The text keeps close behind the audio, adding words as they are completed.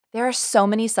There are so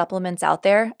many supplements out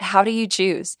there. How do you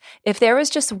choose? If there was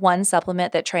just one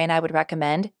supplement that Trey and I would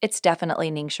recommend, it's definitely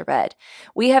Ningxia Red.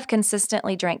 We have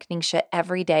consistently drank Ningxia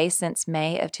every day since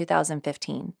May of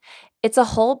 2015. It's a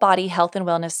whole body health and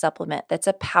wellness supplement that's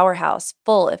a powerhouse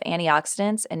full of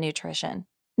antioxidants and nutrition.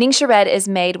 Ningxia Red is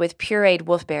made with pureed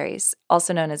wolfberries,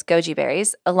 also known as goji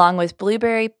berries, along with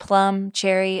blueberry, plum,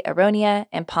 cherry, aronia,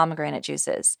 and pomegranate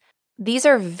juices. These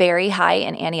are very high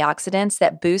in antioxidants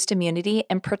that boost immunity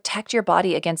and protect your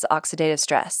body against oxidative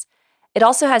stress. It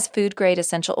also has food-grade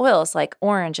essential oils like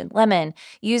orange and lemon,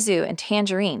 yuzu, and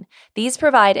tangerine. These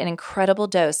provide an incredible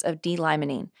dose of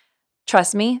D-limonene.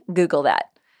 Trust me, Google that.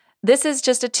 This is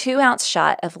just a 2-ounce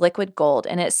shot of liquid gold,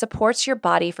 and it supports your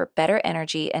body for better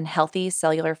energy and healthy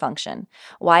cellular function.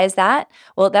 Why is that?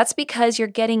 Well, that's because you're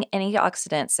getting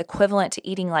antioxidants equivalent to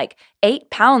eating like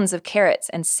 8 pounds of carrots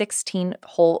and 16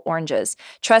 whole oranges.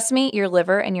 Trust me, your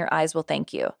liver and your eyes will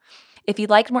thank you. If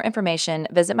you'd like more information,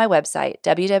 visit my website,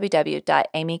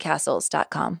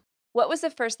 www.amycastles.com. What was the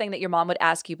first thing that your mom would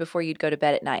ask you before you'd go to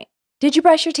bed at night? Did you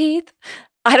brush your teeth?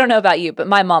 I don't know about you, but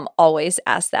my mom always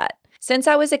asked that. Since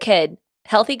I was a kid,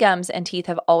 healthy gums and teeth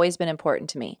have always been important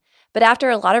to me. But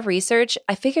after a lot of research,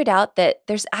 I figured out that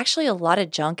there's actually a lot of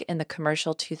junk in the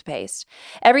commercial toothpaste.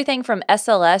 Everything from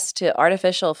SLS to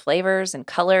artificial flavors and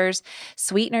colors,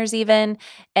 sweeteners even.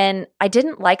 And I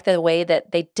didn't like the way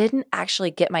that they didn't actually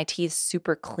get my teeth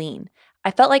super clean. I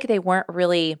felt like they weren't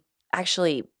really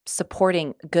actually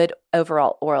supporting good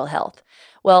overall oral health.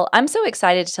 Well, I'm so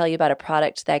excited to tell you about a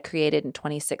product that I created in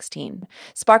 2016.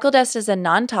 Sparkle Dust is a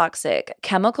non-toxic,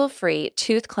 chemical-free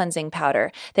tooth cleansing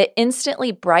powder that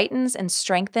instantly brightens and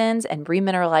strengthens and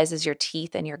remineralizes your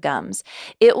teeth and your gums.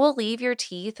 It will leave your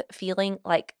teeth feeling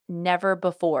like never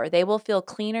before. They will feel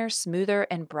cleaner, smoother,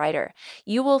 and brighter.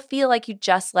 You will feel like you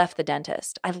just left the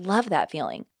dentist. I love that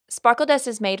feeling. Sparkle Dust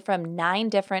is made from 9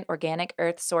 different organic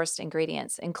earth-sourced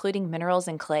ingredients, including minerals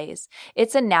and clays.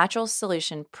 It's a natural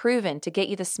solution proven to get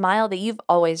you the smile that you've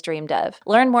always dreamed of.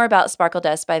 Learn more about Sparkle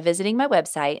Dust by visiting my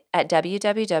website at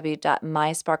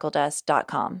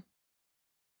www.mysparkledust.com.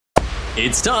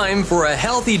 It's time for a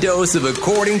healthy dose of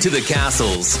According to the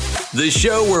Castles, the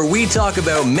show where we talk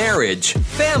about marriage,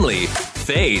 family,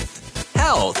 faith,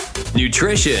 health,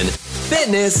 nutrition,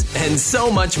 fitness, and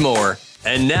so much more.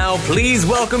 And now, please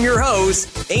welcome your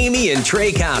hosts, Amy and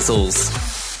Trey Castles.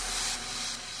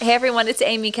 Hey everyone, it's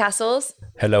Amy Castles.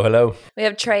 Hello, hello. We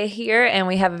have Trey here, and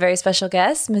we have a very special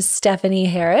guest, Ms. Stephanie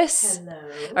Harris. Hello.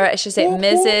 Or I should say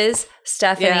Mrs.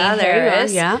 Stephanie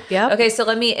Harris. Yeah. Okay, so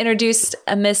let me introduce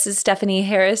Mrs. Stephanie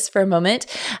Harris for a moment.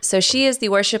 So she is the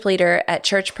worship leader at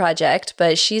Church Project,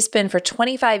 but she's been for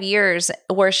 25 years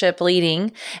worship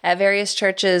leading at various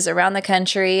churches around the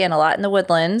country and a lot in the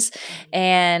Woodlands.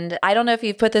 And I don't know if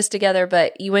you've put this together,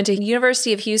 but you went to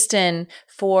University of Houston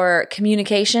for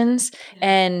communications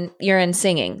and you're in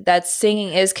singing. Singing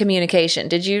is communication.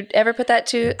 Did you ever put that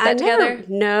together?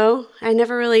 No, I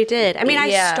never really did. I mean,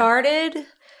 I started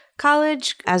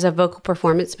college as a vocal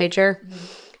performance major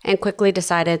and quickly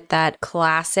decided that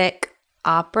classic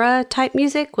opera type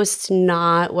music was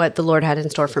not what the Lord had in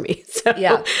store for me. So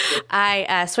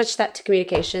I switched that to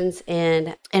communications,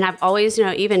 and I've always,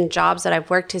 even jobs that I've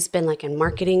worked has been like in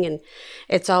marketing, and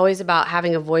it's always about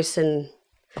having a voice. And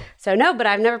so no, but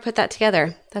I've never put that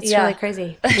together. That's really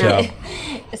crazy. No.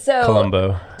 So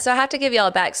Columbo. So I have to give y'all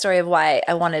a backstory of why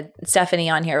I wanted Stephanie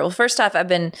on here. Well, first off, I've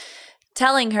been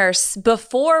telling her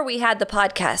before we had the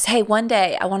podcast, hey, one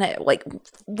day I want to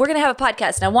we're going to have a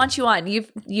podcast and I want you on.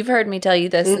 You've heard me tell you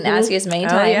this and ask you as many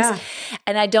times. Yeah.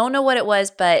 And I don't know what it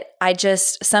was, but I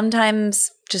just sometimes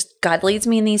God leads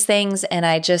me in these things and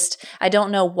I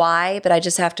don't know why, but I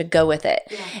just have to go with it.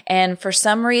 Yeah. And for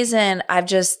some reason,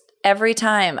 every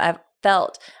time I've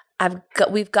felt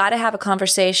we've got to have a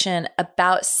conversation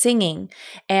about singing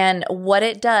and what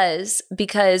it does,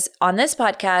 because on this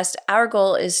podcast, our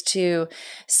goal is to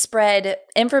spread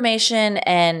information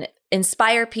and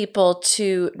inspire people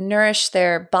to nourish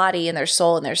their body and their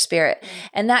soul and their spirit.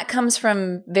 And that comes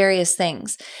from various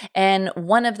things. And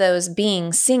one of those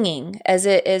being singing, as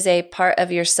it is a part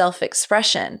of your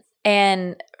self-expression.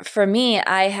 And for me,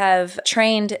 I have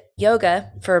trained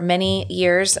yoga for many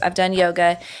years. I've done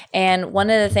yoga. And one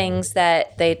of the things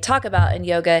that they talk about in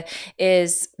yoga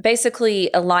is basically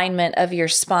alignment of your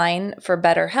spine for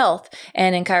better health.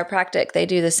 And in chiropractic, they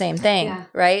do the same thing,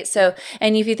 right? So,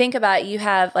 and if you think about it, you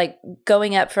have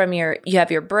going up from you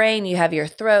have your brain, you have your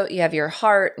throat, you have your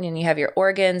heart, and you have your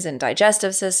organs and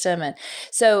digestive system. And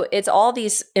so it's all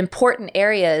these important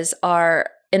areas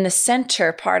are in the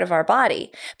center part of our body,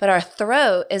 but our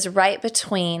throat is right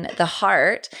between the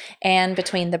heart and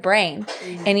between the brain.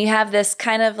 And you have this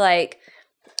kind of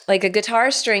like a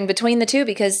guitar string between the two,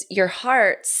 because your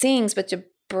heart sings, but your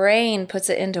brain puts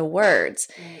it into words,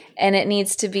 and it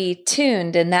needs to be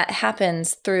tuned, and that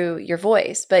happens through your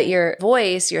voice. But your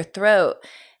voice, your throat,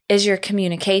 is your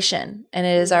communication, and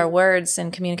it is our words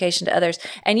and communication to others.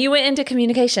 And you went into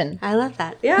communication. I love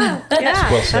that. Yeah.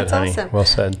 Yeah. Well said, That's honey. awesome. Well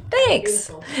said.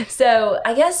 Thanks. So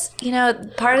I guess,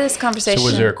 part of this conversation. So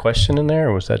was there a question in there,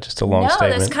 or was that just a long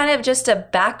statement? No, there's kind of just a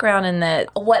background in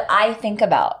what I think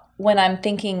about when I'm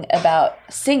thinking about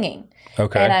singing.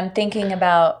 Okay. And I'm thinking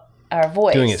about our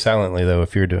voice. Doing it silently, though,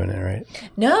 if you're doing it, right?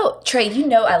 No, Trey,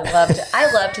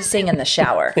 I love to sing in the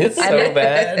shower. It's so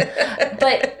bad.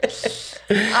 But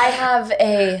I have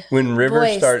a when River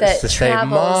voice starts that to say,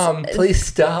 travels, "Mom, please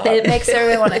stop," it makes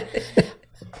everyone want to.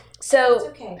 So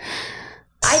Okay.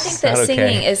 I think that not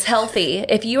singing okay. is healthy.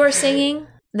 If you are singing,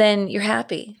 then you're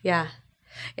happy. Yeah.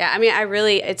 Yeah. I mean,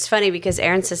 it's funny because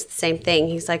Aaron says the same thing.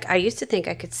 He's like, I used to think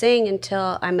I could sing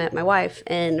until I met my wife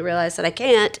and realized that I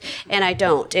can't, and I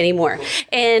don't anymore.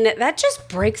 And that just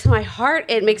breaks my heart.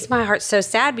 It makes my heart so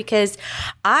sad because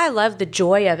I love the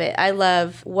joy of it. I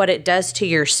love what it does to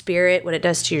your spirit, what it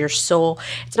does to your soul.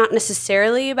 It's not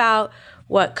necessarily about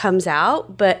what comes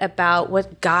out, but about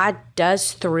what God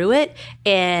does through it.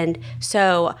 And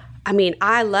so I mean,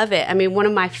 I love it. I mean, one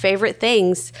of my favorite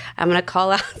things, I'm going to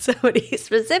call out somebody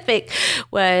specific,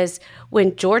 was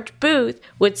when George Booth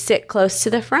would sit close to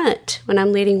the front when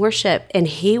I'm leading worship, and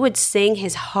he would sing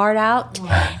his heart out.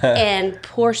 And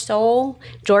poor soul,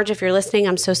 George, if you're listening,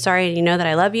 I'm so sorry, and you know that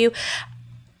I love you.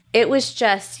 It was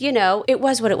just, it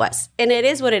was what it was, and it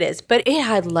is what it is. But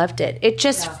I loved it. It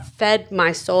just fed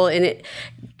my soul, and it,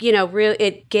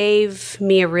 it gave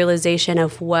me a realization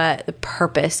of what the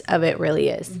purpose of it really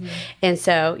is. Mm-hmm. And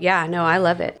so, I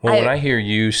love it. Well, when I hear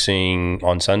you sing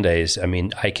on Sundays, I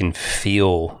mean, I can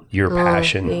feel your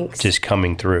passion just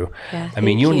coming through. Yeah, I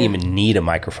mean, you don't even need a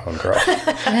microphone, girl.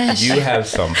 You have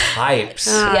some pipes.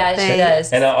 Yeah, she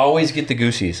does. And I always get the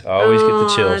goosies. I always get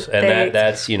the chills. And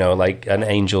that's, like an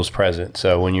angel's present.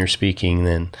 So when you're speaking,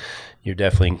 then you're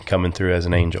definitely coming through as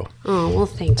an angel. Oh, well,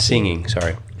 thank you. Singing,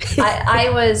 sorry. I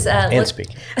was... and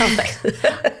speaking.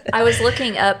 I was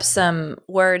looking up some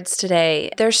words today.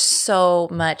 There's so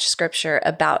much scripture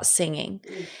about singing.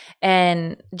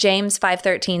 And James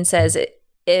 5:13 says,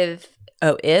 is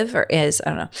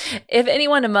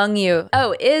anyone among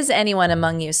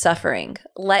you suffering?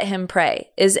 Let him pray.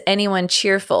 Is anyone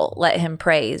cheerful? Let him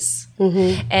praise.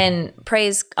 Mm-hmm. And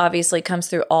praise obviously comes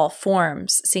through all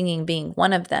forms, singing being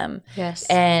one of them. Yes.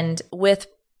 And with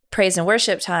praise and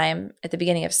worship time at the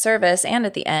beginning of service and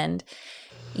at the end,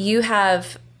 you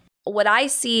have what I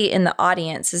see in the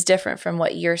audience is different from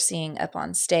what you're seeing up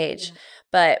on stage. Yeah.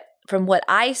 But from what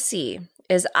I see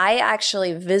is I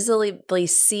actually visibly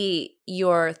see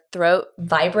your throat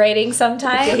vibrating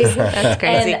sometimes. That's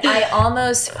crazy. And I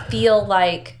almost feel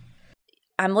like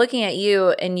I'm looking at you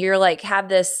and you're like, have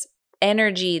this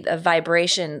energy of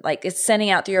vibration, like it's sending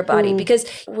out through your body because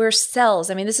we're cells.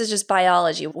 I mean, this is just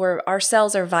biology where our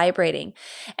cells are vibrating.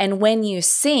 And when you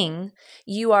sing,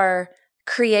 you are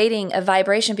creating a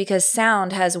vibration because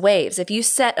sound has waves. If you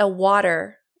set a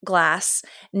water glass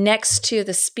next to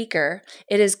the speaker,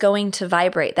 it is going to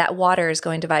vibrate. That water is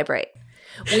going to vibrate.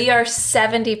 We are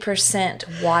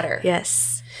 70% water.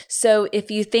 Yes. So if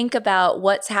you think about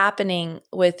what's happening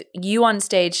with you on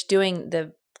stage doing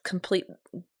the complete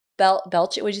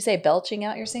belching, would you say belching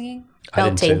out your singing? I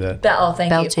didn't say that.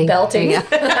 Thank you. Belting.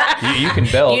 Yeah. You can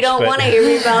belch. You don't want to hear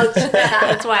me belch.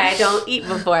 That's why I don't eat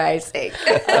before I sing.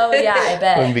 Oh, yeah, I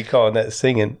bet. Wouldn't be calling that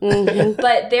singing. Mm-hmm.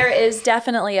 But there is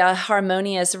definitely a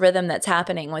harmonious rhythm that's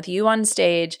happening with you on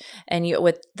stage and you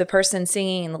with the person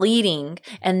singing and leading,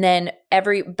 and then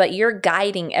but you're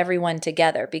guiding everyone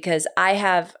together because I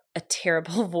have a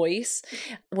terrible voice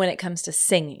when it comes to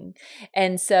singing.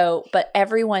 And so, but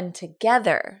everyone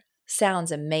together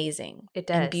sounds amazing. It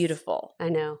does. And beautiful. I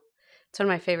know. It's one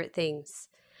of my favorite things.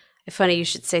 It's funny you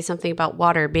should say something about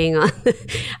water being on.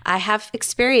 I have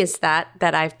experienced that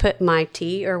I've put my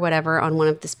tea or whatever on one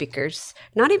of the speakers,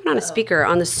 not even on a speaker,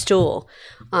 on the stool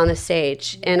on the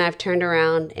stage. And I've turned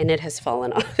around and it has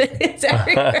fallen off. It's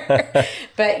everywhere.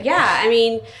 But yeah, I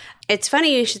mean, it's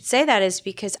funny you should say that is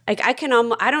because I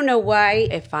don't know why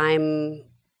if I'm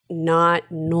not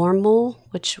normal,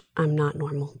 which I'm not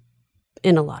normal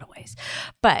in a lot of ways,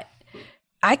 but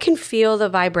I can feel the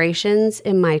vibrations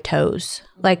in my toes.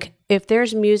 Like if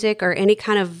there's music or any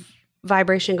kind of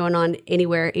vibration going on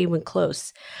anywhere, even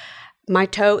close, my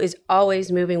toe is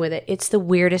always moving with it. It's the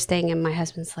weirdest thing. And my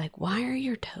husband's like, why are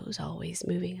your toes always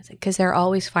moving? It's like, because they're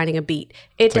always finding a beat.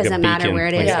 It doesn't matter where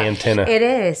it is. Like an antenna. It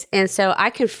is. And so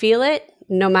I can feel it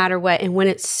no matter what. And when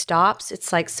it stops,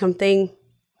 it's like something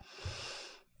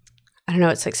I don't know,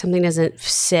 it's like something doesn't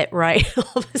sit right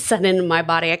all of a sudden in my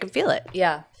body. I can feel it.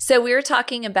 Yeah. So we were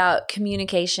talking about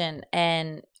communication,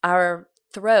 and our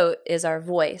throat is our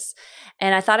voice.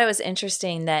 And I thought it was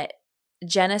interesting that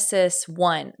Genesis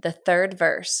 1, the 3rd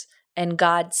verse, and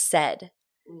God said.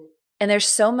 And there's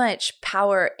so much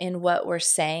power in what we're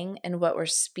saying and what we're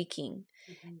speaking.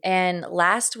 Mm-hmm. And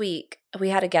last week we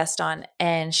had a guest on,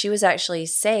 and she was actually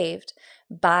saved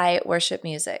by worship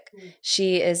music. Mm-hmm.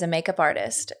 She is a makeup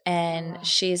artist, and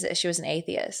she was an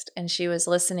atheist, and she was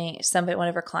listening. One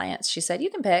of her clients, she said, "You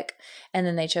can pick," and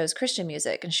then they chose Christian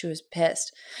music, and she was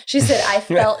pissed. She said, "I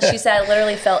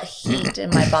literally felt heat in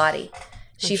my body."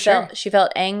 She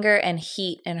felt anger and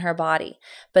heat in her body.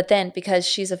 But then, because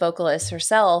she's a vocalist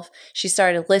herself, she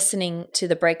started listening to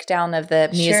the breakdown of the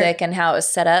music and how it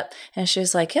was set up. And she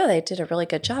was like, "Yeah, they did a really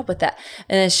good job with that."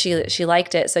 And then she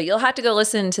liked it. So you'll have to go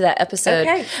listen to that episode.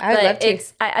 Okay, I'd love to.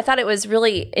 I thought it was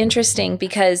really interesting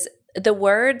because the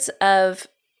words of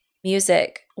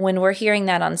music, when we're hearing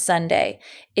that on Sunday,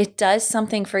 it does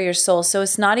something for your soul. So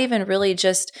it's not even really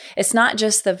it's not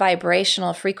just the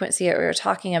vibrational frequency that we were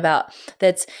talking about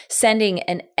that's sending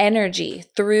an energy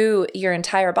through your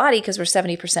entire body, because we're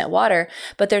 70% water,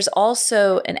 but there's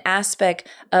also an aspect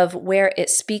of where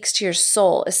it speaks to your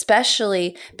soul,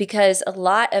 especially because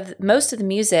most of the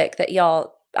music that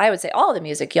I would say all the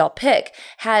music y'all pick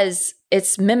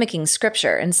it's mimicking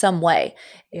scripture in some way,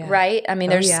 right? I mean,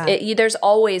 there's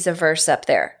always a verse up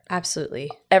there. Absolutely.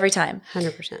 Every time.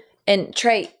 100%. And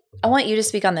Trey, I want you to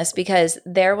speak on this because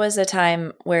there was a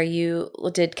time where you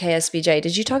did KSBJ.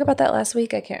 Did you talk about that last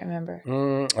week? I can't remember.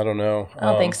 I don't know. I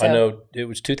don't think so. I know it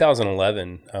was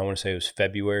 2011. I want to say it was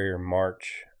February or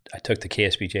March. I took the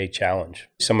KSBJ challenge.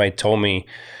 Somebody told me,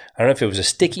 I don't know if it was a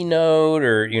sticky note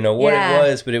or, what it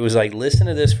was, but it was like, listen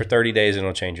to this for 30 days and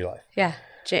it'll change your life. Yeah.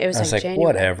 It was I was like January.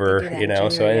 whatever,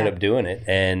 so I ended up doing it.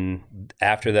 And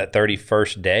after that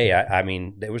 31st day, I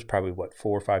mean, there was probably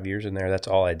 4 or 5 years in there. That's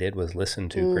all I did was listen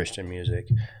to Christian music.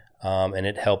 And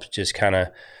it helps just kind of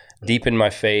deepen my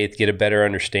faith, get a better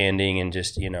understanding, and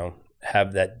just,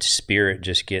 have that spirit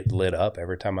just get lit up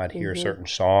every time I'd hear certain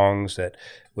songs that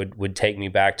would take me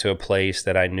back to a place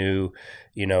that I knew,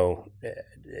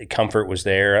 comfort was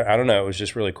there. I don't know. It was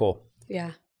just really cool.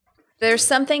 Yeah. There's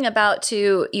something about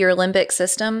your limbic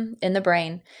system in the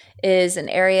brain is an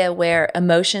area where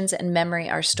emotions and memory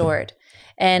are stored.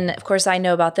 And of course, I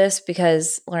know about this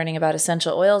because learning about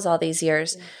essential oils all these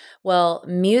years. Well,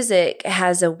 music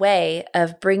has a way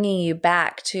of bringing you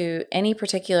back to any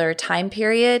particular time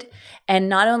period and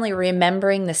not only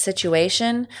remembering the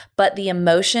situation, but the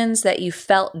emotions that you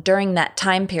felt during that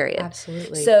time period.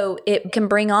 Absolutely. So it can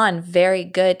bring on very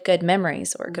good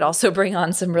memories, or it could also bring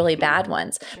on some really bad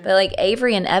ones. Sure. But like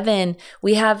Avery and Evan,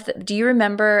 do you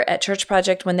remember at Church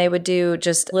Project when they would do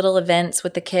just little events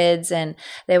with the kids and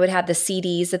they would have the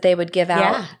CDs that they would give out?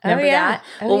 Yeah. Remember that?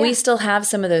 We still have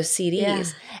some of those CDs. Yeah.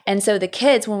 And so the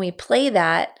kids, when we play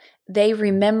that, they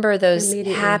remember those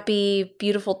happy,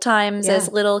 beautiful times as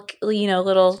little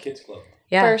Kids club.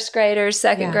 First graders,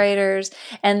 second graders,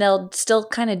 and they'll still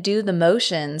kind of do the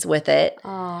motions with it.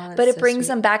 Oh, but it brings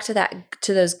them back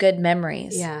to those good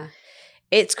memories. Yeah.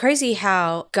 It's crazy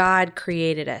how God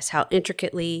created us, how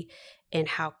intricately and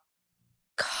how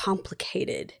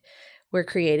complicated we're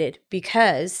created,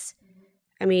 because,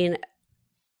 I mean,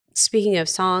 speaking of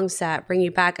songs that bring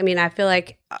you back, I mean, I feel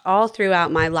like all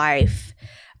throughout my life,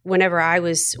 whenever I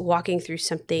was walking through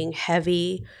something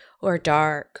heavy or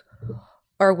dark,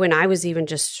 or when I was even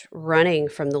just running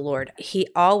from the Lord, He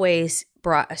always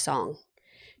brought a song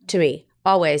to me,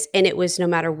 always. And it was no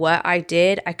matter what I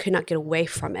did, I could not get away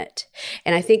from it.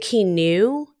 And I think He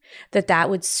knew that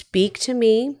would speak to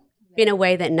me in a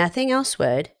way that nothing else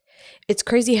would. It's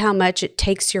crazy how much it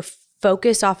takes your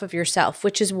focus off of yourself,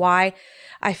 which is why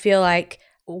I feel like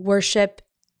worship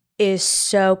is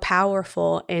so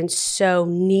powerful and so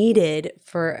needed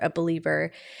for a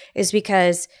believer, is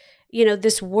because,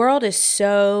 this world is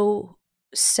so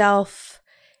self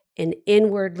and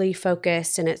inwardly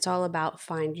focused, and it's all about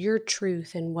find your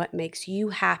truth and what makes you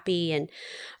happy. And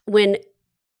when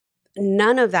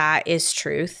none of that is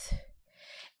truth,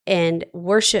 and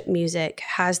worship music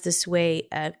has this way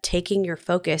of taking your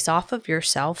focus off of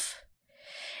yourself,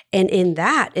 and in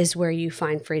that is where you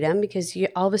find freedom, because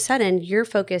all of a sudden you're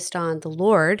focused on the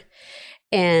Lord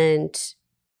and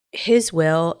His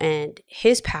will and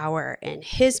His power and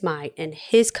His might and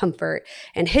His comfort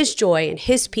and His joy and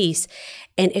His peace.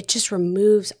 And it just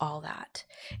removes all that.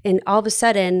 And all of a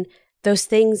sudden, those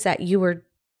things that you were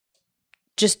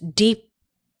just deep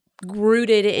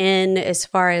rooted in as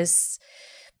far as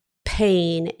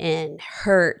pain and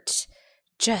hurt,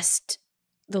 just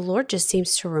the Lord just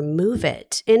seems to remove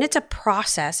it. And it's a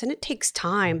process and it takes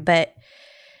time, but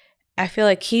I feel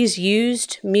like he's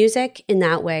used music in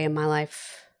that way in my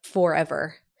life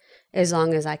forever, as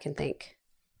long as I can think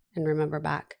and remember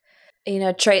back. You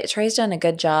know, Trey's done a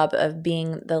good job of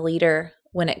being the leader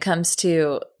when it comes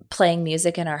to playing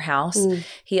music in our house.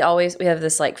 We have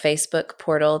this like Facebook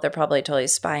portal. They're probably totally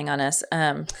spying on us.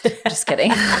 Just kidding.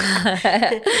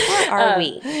 Where are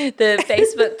we? The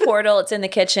Facebook portal, it's in the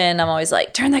kitchen. I'm always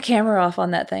like, turn the camera off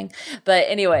on that thing. But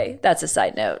anyway, that's a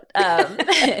side note.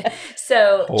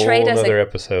 So Trey does another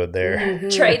episode there.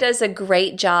 Trey does a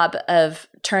great job of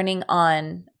turning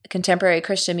on contemporary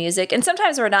Christian music. And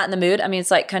sometimes we're not in the mood. I mean, it's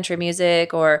like country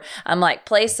music, or I'm like,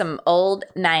 play some old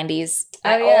 90s.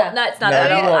 Oh, yeah. No, it's not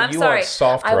that old. I'm sorry. Want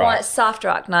soft rock. I want soft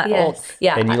rock, not old.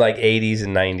 Yeah. And you like 80s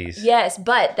and 90s. Yes,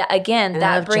 but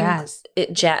that brings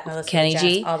jazz. Kenny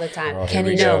G all the time. Oh,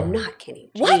 Kenny, no, not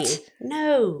Kenny G. What?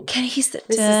 No. Kenny, he's the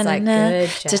This is like good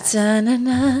jazz.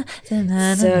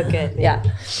 So good. Yeah.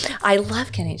 I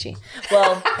love Kenny G.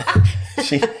 Well,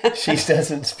 she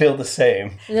doesn't feel the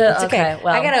same. It's okay.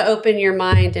 Well, I got to open your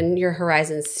mind and your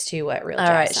horizons to what real jazz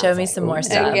all right, show me like. some more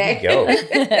stuff. Okay. Go.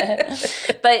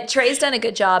 But Trey's done a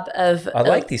good job of I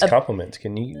like these compliments.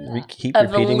 Can you keep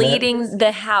repeating leading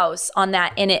the house on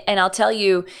that in it? And I'll tell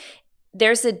you,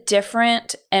 there's a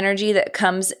different energy that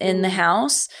comes in the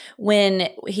house when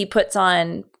he puts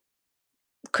on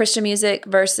Christian music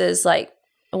versus like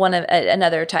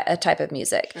another type of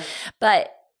music.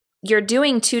 But you're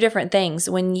doing two different things.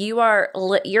 When you're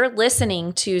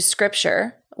listening to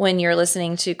scripture, when you're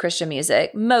listening to Christian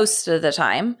music, most of the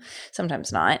time,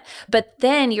 sometimes not, but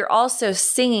then you're also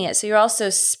singing it. So you're also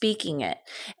speaking it.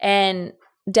 And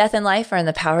death and life are in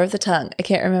the power of the tongue. I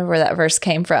can't remember where that verse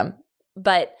came from,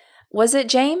 but was it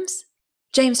James?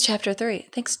 James chapter 3. I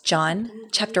think it's John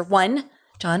chapter 1.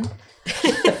 John. Is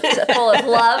it full of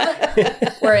love?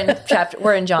 We're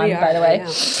in John, by the way.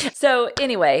 So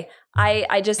anyway,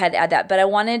 I just had to add that, but I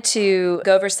wanted to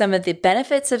go over some of the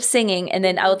benefits of singing, and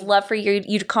then I would love for you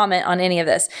to comment on any of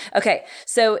this. Okay,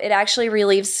 so it actually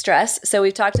relieves stress. So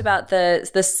we've talked about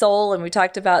the soul, and we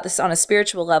talked about this on a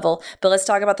spiritual level, but let's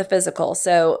talk about the physical.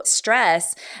 So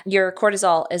stress, your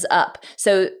cortisol is up.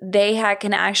 So they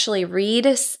can actually read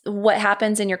what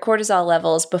happens in your cortisol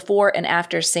levels before and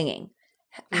after singing.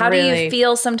 How do you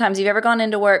feel sometimes? You've ever gone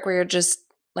into work where you're just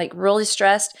like really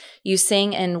stressed, you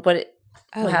sing, and what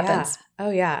happens? Yeah. Oh,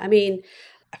 yeah. I mean,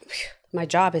 my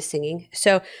job is singing.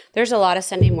 So there's a lot of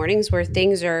Sunday mornings where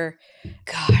things are,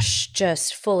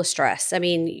 just full of stress. I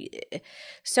mean,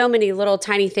 so many little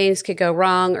tiny things could go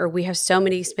wrong, or we have so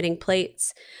many spinning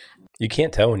plates. You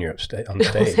can't tell when you're on the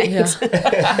stage.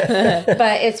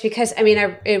 But it's because, I mean,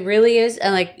 it really is.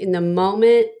 And like in the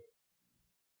moment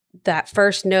that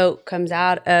first note comes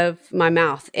out of my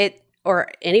mouth, or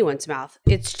anyone's mouth,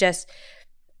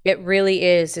 it really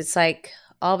is. It's like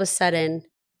all of a sudden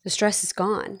the stress is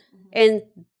gone, and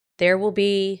there will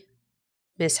be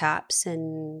mishaps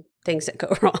and things that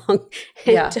go wrong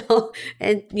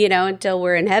until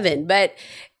we're in heaven. But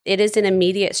it is an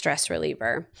immediate stress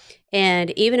reliever.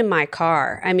 And even in my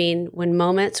car, I mean, when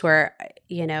moments where,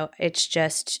 it's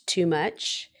just too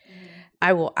much,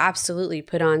 I will absolutely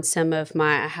put on some of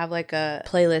I have like a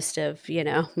playlist of,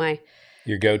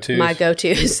 your go-tos? My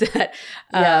go-tos that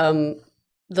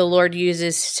the Lord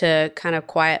uses to kind of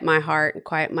quiet my heart and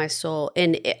quiet my soul.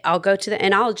 And I'll go to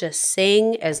and I'll just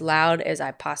sing as loud as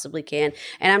I possibly can.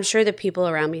 And I'm sure the people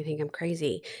around me think I'm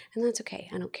crazy, and that's okay.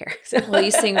 I don't care. So. Well, you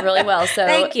sing really well. So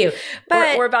thank you.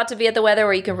 But we're about to be at the weather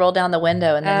where you can roll down the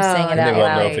window and then sing it out loud. They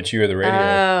won't know if it's you or the radio.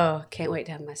 Oh, can't wait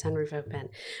to have my sunroof open.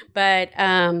 But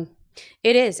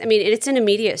it is. I mean, it's an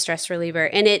immediate stress reliever.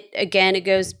 And it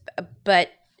is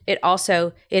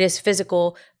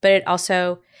physical, but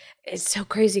it's so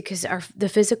crazy because the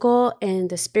physical and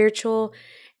the spiritual,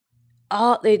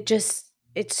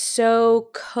 it's so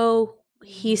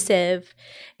cohesive.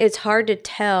 It's hard to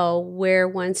tell where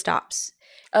one stops.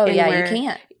 Oh yeah, you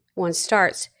can't. One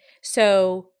starts.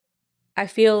 So I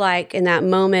feel like in that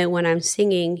moment when I'm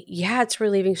singing, it's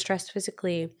relieving stress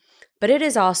physically, but it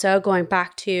is also going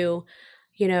back to,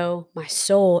 my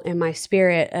soul and my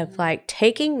spirit of like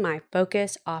taking my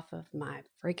focus off of my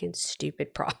freaking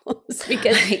stupid problems,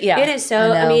 because it is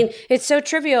so, I mean, it's so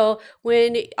trivial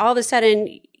when all of a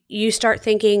sudden you start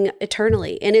thinking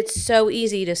eternally, and it's so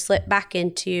easy to slip back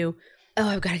into, oh,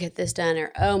 I've got to get this done,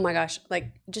 or, oh my gosh,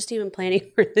 like just even planning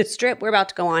for this trip we're about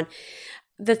to go on.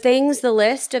 The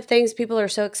list of things people are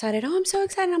so excited. Oh, I'm so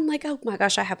excited. I'm like, oh my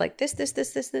gosh, I have like this, and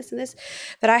this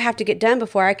that I have to get done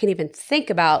before I can even think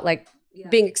about like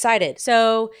being excited.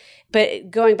 So, but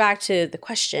going back to the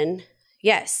question,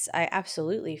 yes, I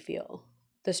absolutely feel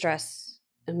the stress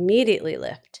immediately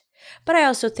lift. But I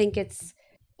also think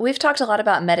we've talked a lot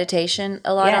about meditation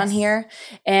on here,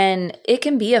 and it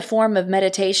can be a form of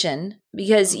meditation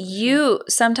because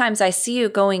sometimes I see you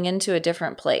going into a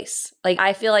different place. Like,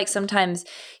 I feel like sometimes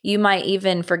you might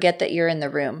even forget that you're in the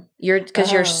room.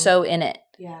 Because you're so in it,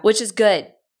 which is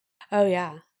good. Oh,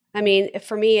 yeah. I mean,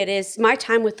 for me, it is my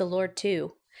time with the Lord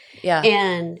too. Yeah.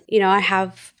 And, I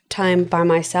have time by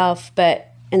myself, but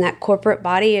in that corporate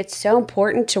body, it's so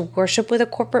important to worship with a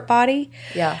corporate body.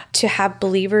 Yeah. To have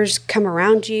believers come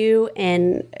around you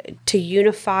and to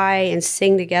unify and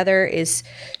sing together is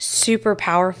super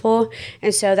powerful.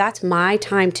 And so that's my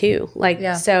time too.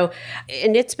 So,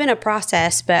 and it's been a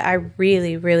process, but I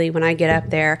really, really, when I get up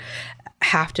there,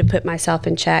 have to put myself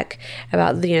in check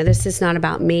about, this is not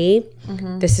about me.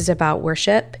 Mm-hmm. This is about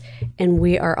worship. And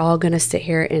we are all going to sit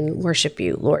here and worship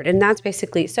you, Lord. And that's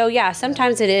basically, so yeah,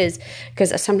 sometimes it is,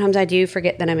 because sometimes I do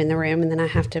forget that I'm in the room, and then I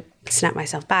have to snap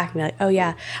myself back and be like, oh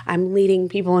yeah, I'm leading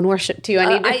people in worship too.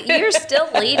 You're still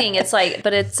leading. It's like,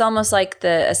 but it's almost like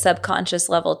a subconscious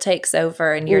level takes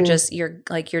over, and you're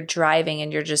you're driving,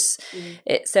 and you're just,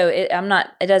 that's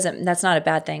not a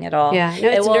bad thing at all. Yeah. No,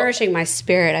 it's nourishing my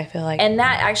spirit, I feel like. And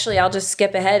that actually, I'll just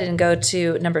skip ahead and go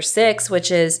to number 6, which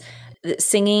is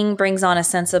singing brings on a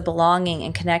sense of belonging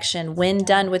and connection when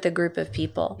done with a group of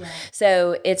people. Yeah.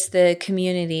 So it's the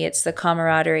community, it's the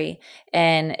camaraderie.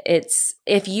 And it's,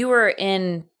 if you were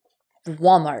in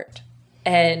Walmart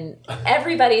and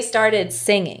everybody started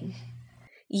singing,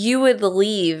 you would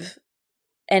leave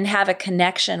and have a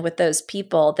connection with those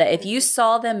people that if you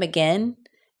saw them again,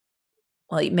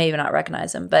 well, you may not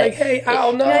recognize them, but... Like, hey,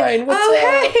 aisle 9, what's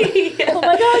up? Hey! Oh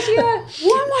my gosh, yeah.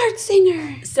 Walmart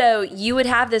singer. So you would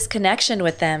have this connection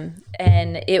with them,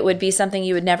 and it would be something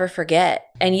you would never forget.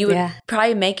 And you would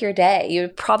probably make your day. You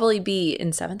would probably be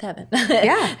in seventh heaven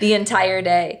the entire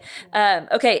day.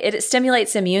 Okay, it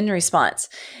stimulates immune response.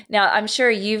 Now, I'm sure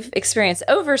you've experienced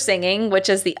over-singing, which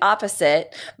is the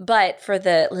opposite. But for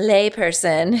the lay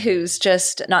person who's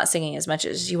just not singing as much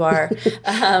as you are,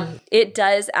 it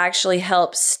does actually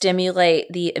help stimulate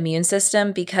the immune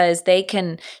system, because they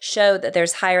can show that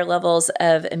there's higher levels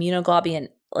of immunoglobulin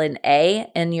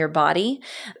A in your body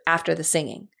after the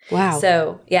singing. Wow.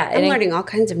 So, yeah. I'm learning all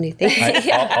kinds of new things.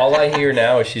 All I hear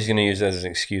now is she's going to use that as an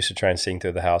excuse to try and sing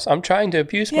through the house. I'm trying to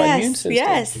abuse my immune system.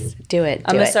 Yes. Do it.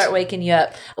 I'm going to start waking you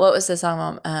up. What was the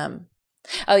song, Mom?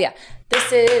 Oh, yeah.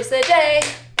 This is the day.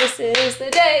 This is the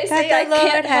day that the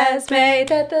Lord has made.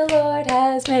 That the Lord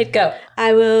has made. Go.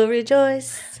 I will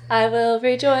rejoice. I will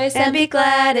rejoice and be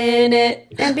glad in it.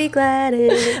 And be glad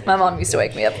in it. My mom used to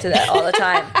wake me up to that all the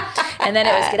time. And then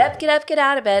it was get up, get up, get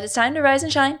out of bed. It's time to rise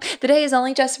and shine. The day is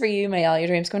only just for you. May all your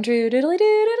dreams come true. Diddly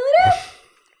doo, diddly doo.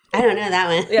 I don't know that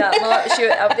one. Yeah,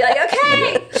 I'll be like,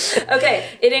 okay.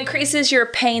 It increases your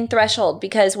pain threshold,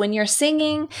 because when you're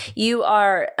singing, you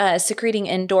are secreting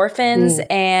endorphins,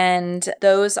 and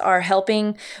those are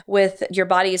helping with your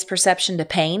body's perception to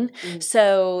pain.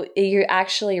 So you're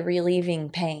actually relieving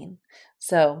pain.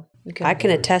 So I can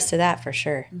attest to that for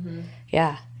sure. Mm-hmm.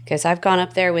 Yeah, because I've gone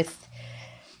up there with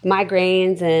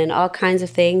migraines and all kinds of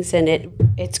things, and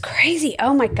it's crazy.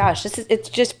 Oh my gosh, it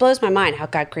just blows my mind how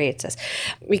God creates us.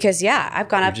 Because I've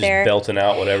gone up there belting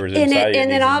out whatever's inside you, and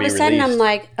then all of a sudden released. I'm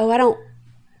like, oh, I don't,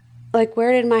 like,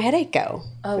 where did my headache go?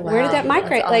 Oh wow, where did that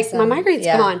migraine? Awesome. Like, my migraine's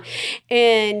gone.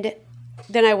 And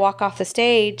then I walk off the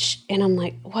stage and I'm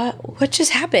like, what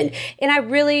just happened? And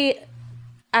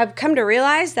I've come to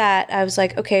realize that I was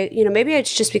like, okay, maybe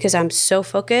it's just because I'm so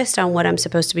focused on what I'm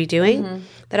supposed to be doing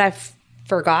that I've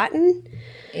forgotten.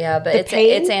 Yeah, but it's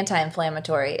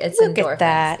anti-inflammatory. It's endorphins. Look at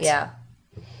that. Yeah.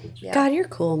 God, you're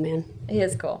cool, man. He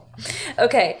is cool.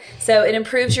 Okay, so it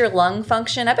improves your lung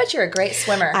function. I bet you're a great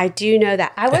swimmer. I do know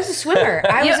that. I was a swimmer.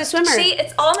 See,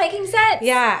 it's all making sense.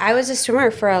 Yeah, I was a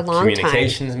swimmer for a long time.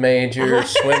 Communications major,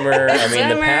 swimmer. I mean,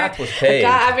 the path was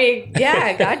paved.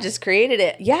 God just created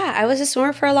it. Yeah, I was a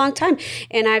swimmer for a long time.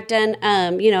 And I've done,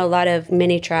 a lot of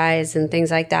mini tries and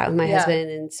things like that with my husband.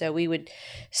 And so we would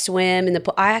swim in the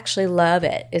pool. I actually love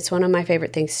it. It's one of my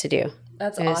favorite things to do.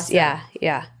 That's awesome.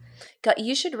 Yeah. God,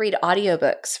 you should read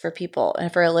audiobooks for people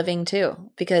and for a living too,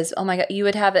 because, oh my God, you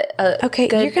would have it. Okay,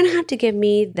 you're going to have to give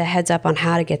me the heads up on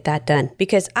how to get that done,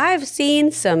 because I've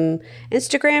seen some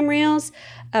Instagram reels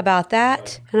about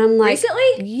that. And I'm like,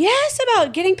 recently? Yes,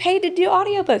 about getting paid to do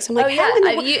audiobooks. I'm like,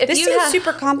 this seems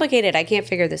super complicated. I can't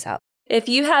figure this out. if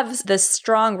you have the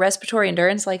strong respiratory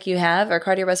endurance like you have, or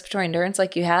cardiorespiratory endurance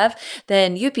like you have,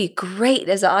 then you'd be great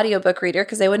as an audiobook reader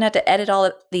because they wouldn't have to edit all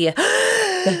of the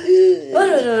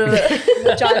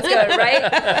John's going,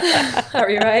 right? Are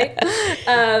we right?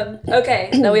 Okay.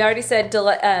 No, we already said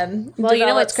well, you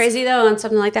know what's crazy though on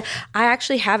something like that? I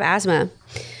actually have asthma.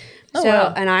 Oh,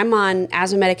 wow. And I'm on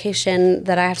asthma medication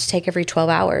that I have to take every 12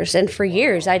 hours. And for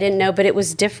years I didn't know, but it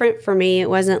was different for me. It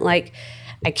wasn't like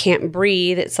I can't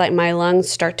breathe. It's like my lungs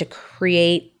start to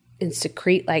create and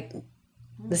secrete, like,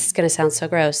 this is going to sound so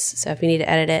gross. So if you need to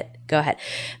edit it, go ahead.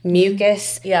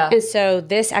 Mucus. Yeah. And so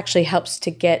this actually helps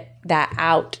to get that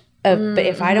out. But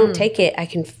if I don't take it, I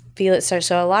can feel it start.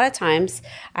 So a lot of times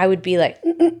I would be like,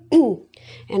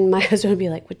 and my husband would be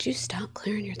like, would you stop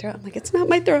clearing your throat? I'm like, it's not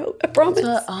my throat. I promise.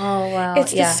 Oh, wow.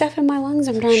 It's the stuff in my lungs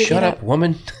I'm trying to Shut get up,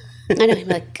 woman. I know. He'd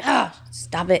be like,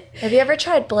 stop it. Have you ever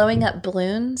tried blowing up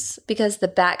balloons? Because the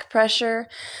back pressure,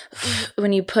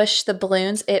 when you push the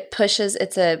balloons, it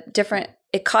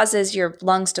causes your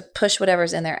lungs to push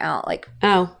whatever's in there out. Like,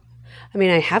 Oh, I mean,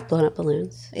 I have blown up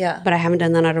balloons. Yeah. But I haven't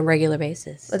done that on a regular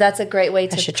basis. well, that's a great way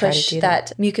to should try to push do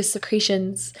that mucus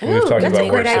secretions. We've talked that's a about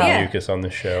great works idea. and mucus on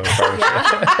this show.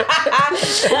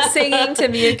 Singing to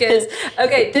mucus.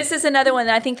 Okay, this is another one.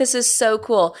 I think this is so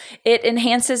cool. It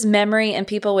enhances memory in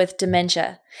people with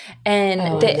dementia. And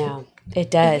No, it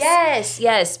does.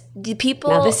 yes. The people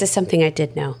Now, this is something I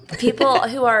did know. people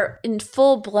who are in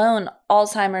full blown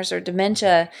Alzheimer's or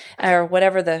dementia or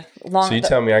whatever the long So you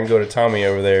tell me I can go to Tommy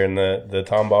over there in the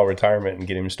Tomball retirement and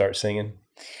get him to start singing?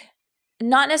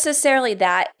 not necessarily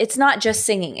that. It's not just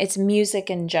singing, it's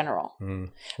music in general.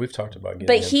 We've talked about getting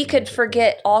But him he to could music.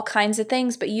 forget all kinds of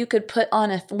things, but you could put on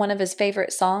one of his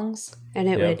favorite songs And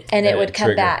it Yeah. would. and it would come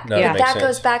trigger. back. No, that makes That sense.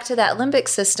 goes back to that limbic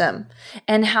system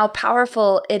and how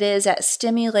powerful it is at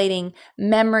stimulating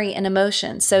memory and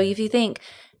emotion. So if you think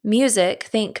music,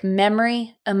 think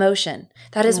memory, emotion.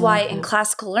 That is why in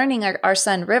classical learning, our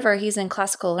son River, he's in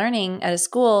classical learning at a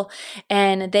school,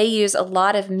 and they use a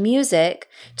lot of music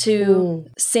to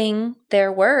sing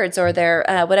their words or their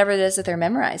whatever it is that they're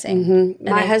memorizing.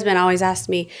 My husband always asked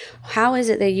me, how is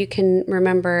it that you can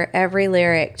remember every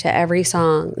lyric to every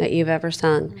song that you've ever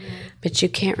sung, but you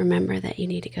can't remember that you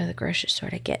need to go to the grocery store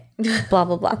to get blah,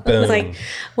 blah, blah. It's like,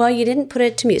 well, you didn't put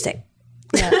it to music.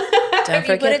 Don't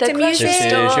forget the grocery This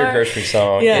store. is your grocery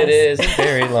song. Yes. It is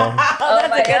very long. Oh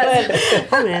my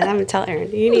God. I'm going to tell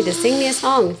Aaron, you need to sing me a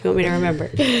song if you want me to remember.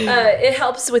 It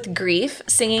helps with grief.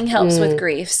 Singing helps with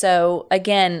grief. So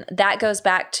again, that goes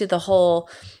back to the whole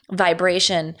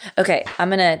vibration. Okay, I'm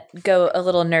going to go a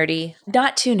little nerdy.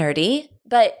 Not too nerdy,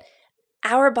 but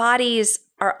our bodies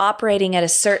are operating at a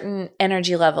certain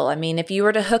energy level. I mean, if you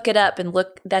were to hook it up and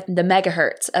look at the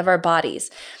megahertz of our bodies,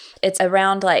 it's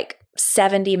around like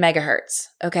 70 megahertz.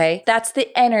 Okay. That's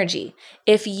the energy.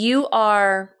 If you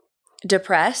are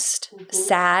depressed,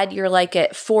 sad, you're like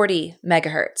at 40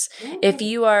 megahertz. If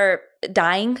you are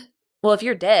dying, well, if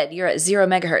you're dead, you're at 0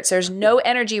 megahertz. There's no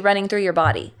energy running through your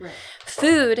body. Right.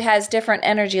 Food has different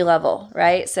energy level,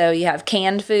 right? So you have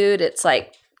canned food. It's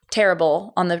like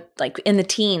terrible on the, like in the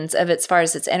teens of as far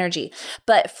as its energy,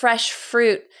 but fresh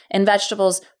fruit and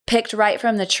vegetables picked right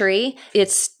from the tree,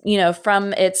 it's,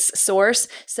 from its source.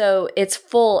 So it's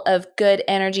full of good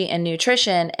energy and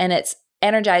nutrition, and it's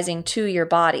energizing to your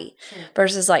body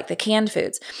versus like the canned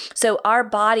foods. So our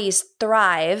bodies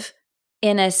thrive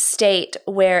in a state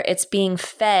where it's being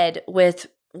fed with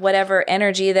whatever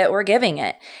energy that we're giving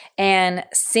it. And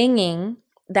singing,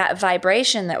 that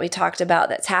vibration that we talked about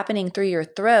that's happening through your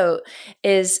throat,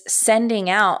 is sending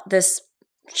out this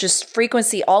just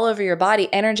frequency all over your body,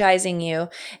 energizing you,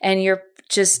 and you're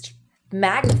just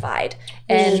magnified,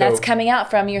 and that's coming out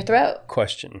from your throat.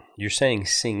 Question. You're saying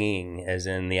singing as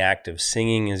in the act of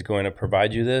singing is going to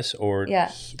provide you this, or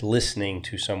listening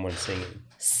to someone singing?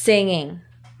 Singing.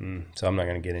 So I'm not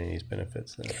going to get any of these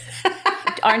benefits then.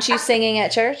 Aren't you singing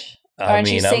at church?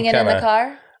 Aren't you singing in the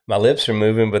car? My lips are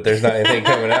moving, but there's not anything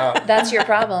coming out. That's your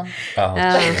problem.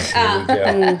 Oh, here we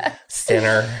go.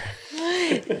 Sinner.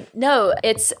 No,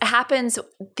 it happens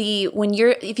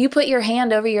if you put your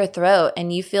hand over your throat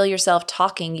and you feel yourself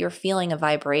talking, you're feeling a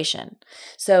vibration.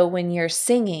 So when you're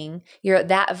singing,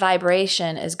 that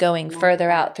vibration is going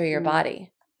further out through your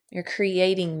body. You're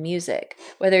creating music.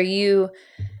 Whether you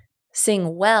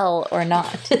sing well or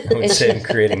not. I would say I'm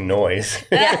creating noise.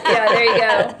 Yeah, there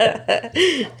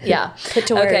you go. Yeah. Put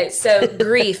to words. Okay, so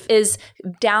grief is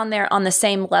down there on the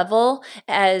same level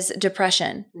as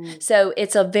depression. So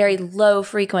it's a very low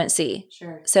frequency.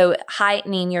 Sure. So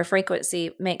heightening your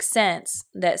frequency makes sense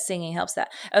that singing helps that.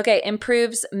 Okay,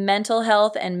 improves mental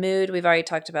health and mood. We've already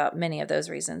talked about many of those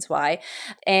reasons why.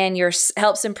 And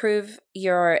helps improve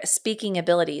your speaking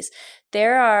abilities.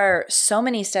 There are so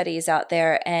many studies out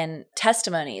there and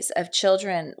testimonies of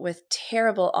children with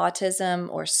terrible autism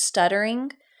or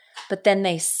stuttering, but then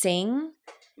they sing.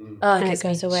 Oh, And it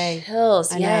goes away.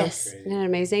 Chills. I know. Yes. Isn't that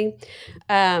amazing?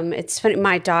 It's funny.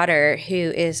 My daughter, who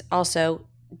is also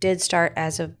did start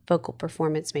as a vocal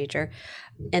performance major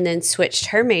and then switched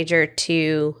her major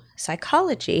to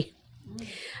psychology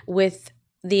with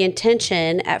the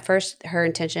intention, at first her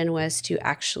intention was to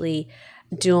actually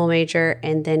dual major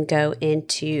and then go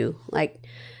into like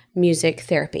music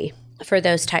therapy for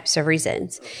those types of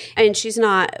reasons. And she's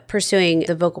not pursuing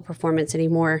the vocal performance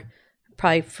anymore,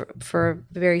 probably for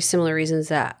very similar reasons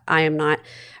that I am not,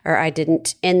 or I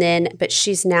didn't. And then, but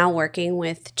she's now working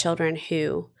with children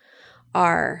who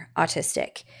are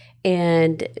autistic.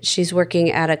 And she's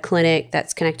working at a clinic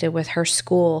that's connected with her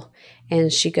school.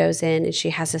 And she goes in and she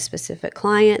has a specific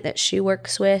client that she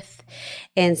works with.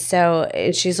 And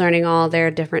she's learning all their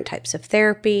different types of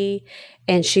therapy.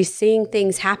 And she's seeing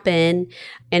things happen.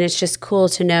 And it's just cool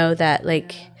to know that,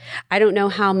 like, I don't know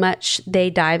how much they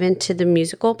dive into the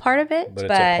musical part of it. But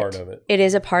it's a part of it. It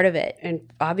is a part of it. And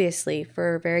obviously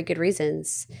for very good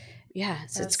reasons. Yeah,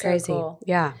 so it's crazy. So cool.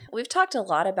 Yeah. We've talked a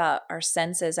lot about our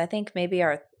senses. I think maybe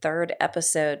our third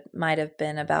episode might have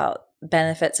been about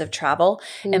benefits of travel.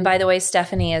 And by the way,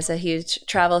 Stephanie is a huge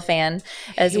travel fan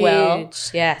as well.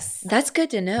 Yes. That's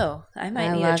good to know. I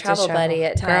might need a love to travel travel. buddy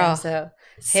at Girl, times.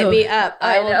 Hit me up.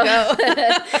 I will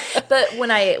go. But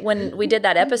when we did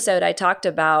that episode, I talked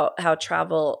about how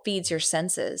travel feeds your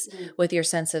senses with your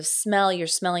sense of smell. You're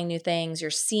smelling new things. You're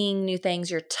seeing new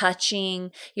things. You're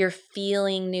touching. You're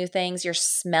feeling new things. You're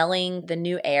smelling the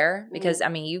new air because, I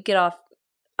mean, you get off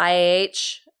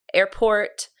IAH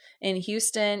airport in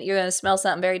Houston, you're going to smell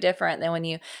something very different than when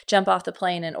you jump off the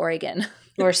plane in Oregon.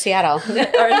 Or Seattle.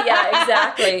 Yeah,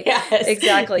 exactly. Yes.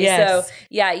 Exactly. Yes. So,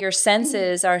 yeah, your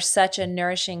senses are such a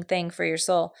nourishing thing for your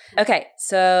soul. Okay,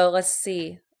 so let's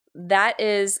see. That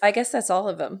is, I guess that's all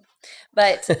of them.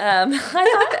 But I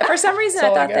thought, for some reason, I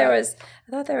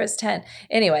thought there was 10.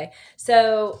 Anyway,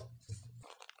 so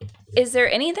is there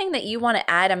anything that you want to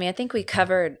add? I mean, I think we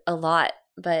covered a lot,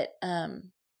 but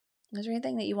is there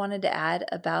anything that you wanted to add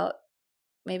about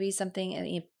maybe something,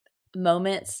 any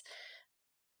moments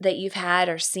that you've had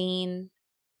or seen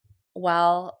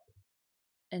while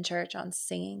in church on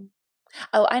singing?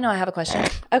 Oh, I know. I have a question.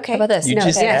 Okay. How about this? You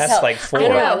just asked like 4. I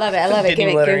know. I love it. I love it.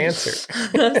 Didn't let her answer.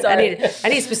 Sorry. I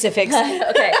need specifics.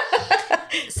 Okay.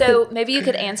 So maybe you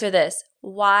could answer this.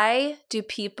 Why do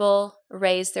people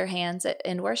raise their hands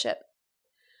in worship?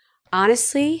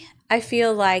 Honestly, I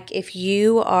feel like if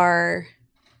you are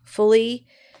fully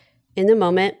in the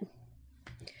moment,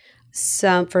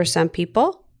 for some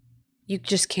people, you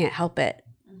just can't help it.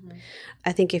 Mm-hmm.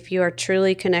 I think if you are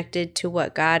truly connected to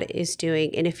what God is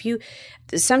doing, and if you,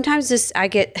 sometimes I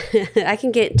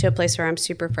can get into a place where I'm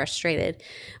super frustrated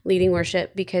leading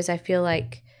worship because I feel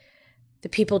like the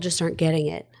people just aren't getting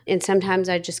it. And sometimes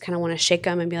I just kind of want to shake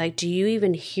them and be like, do you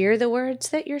even hear the words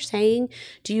that you're saying?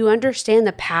 Do you understand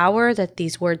the power that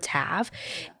these words have?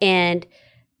 And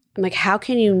I'm like, how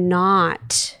can you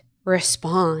not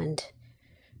respond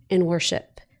in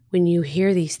worship when you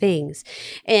hear these things?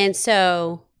 And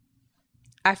so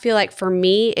I feel like for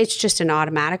me, it's just an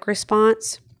automatic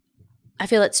response. I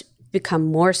feel it's become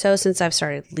more so since I've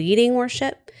started leading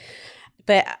worship.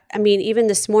 But I mean, even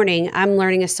this morning, I'm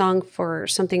learning a song for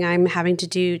something I'm having to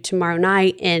do tomorrow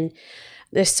night. And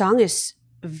this song is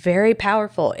very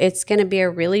powerful. It's going to be a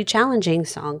really challenging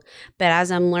song. But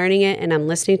as I'm learning it and I'm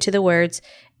listening to the words,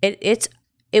 it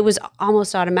was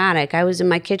almost automatic. I was in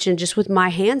my kitchen just with my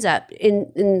hands up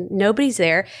and nobody's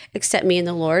there except me and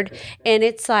the Lord. And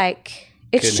it's like,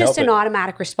 it's just an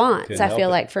automatic response, I feel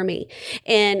like, for me.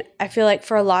 And I feel like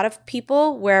for a lot of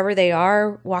people, wherever they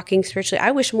are walking spiritually,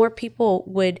 I wish more people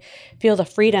would feel the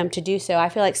freedom to do so. I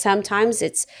feel like sometimes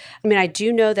I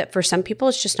do know that for some people,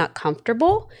 it's just not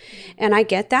comfortable. And I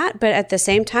get that. But at the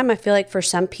same time, I feel like for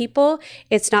some people,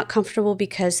 it's not comfortable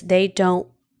because they don't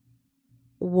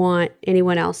want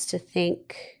anyone else to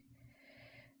think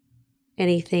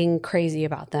anything crazy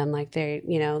about them. Like they're,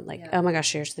 oh my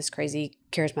gosh, here's this crazy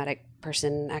charismatic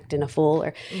person acting a fool,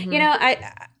 or,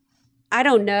 I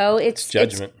don't know. It's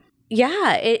judgment.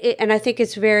 Yeah. And I think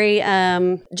it's very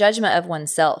judgment of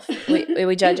oneself.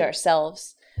 We judge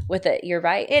ourselves with it. You're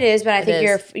right. It is, but I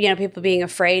think people being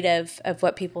afraid of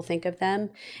what people think of them.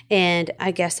 And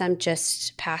I guess I'm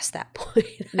just past that point.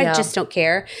 I just don't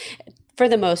care. For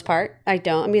the most part, I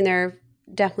don't. I mean, there are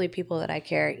definitely people that I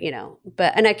care,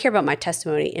 and I care about my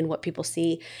testimony and what people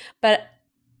see. But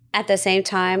at the same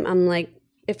time, I'm like,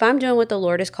 if I'm doing what the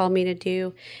Lord has called me to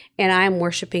do and I'm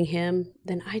worshiping him,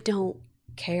 then I don't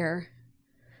care.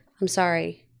 I'm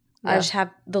sorry. I just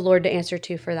have the Lord to answer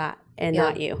to for that and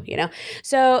not you,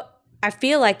 So I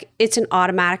feel like it's an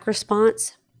automatic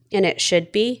response, and it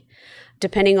should be,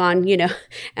 depending on,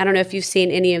 I don't know if you've seen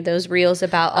any of those reels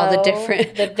about all the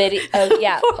different video. Oh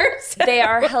yeah, they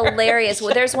are hilarious.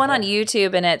 Well, there's one on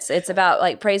YouTube, and it's about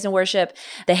like praise and worship.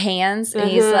 The hands, and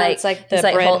he's like, it's like the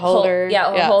bread holder,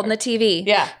 holding the TV,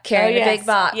 carrying a big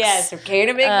box, carrying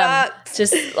a big box,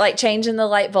 just like changing the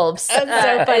light bulbs. That's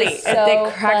so funny.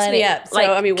 It cracks me up. So like,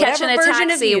 I mean, catching a version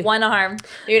taxi, of you, one arm,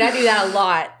 dude. I do that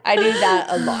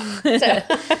a lot. So,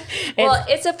 well,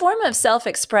 it's a form of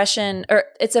self-expression, or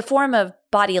it's a form of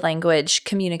body language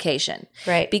communication.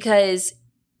 Right. Because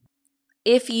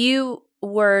if you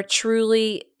were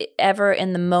truly ever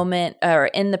in the moment or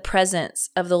in the presence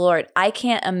of the Lord, I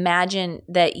can't imagine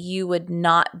that you would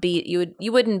not be,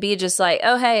 you wouldn't be just like,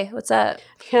 oh, hey, what's up?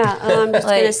 Yeah, I'm just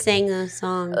going to sing a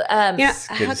song. How can you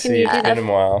do that? It's been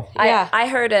a while. I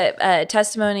heard a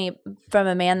testimony from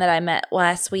a man that I met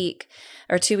last week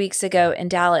or 2 weeks ago in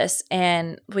Dallas,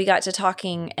 and we got to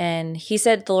talking, and he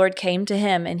said the Lord came to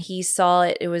him and he saw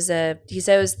it.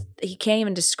 He can't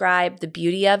even describe the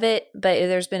beauty of it, but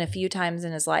there's been a few times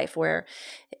in his life where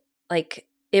like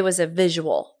it was a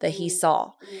visual that he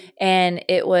saw, and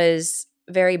it was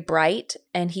very bright,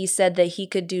 and he said that he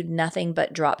could do nothing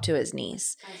but drop to his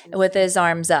knees with his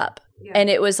arms up. Yeah.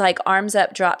 And it was like arms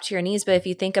up, drop to your knees. But if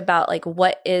you think about like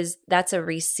that's a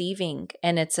receiving,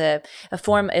 and it's a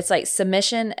form, it's like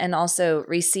submission and also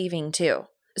receiving too.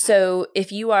 So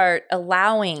if you are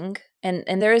allowing,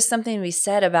 and there is something to be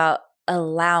said about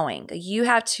allowing, you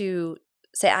have to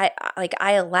say,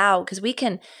 I allow, because we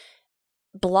can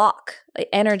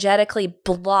energetically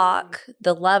block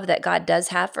the love that God does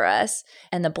have for us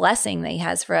and the blessing that he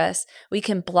has for us. We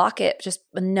can block it. Just,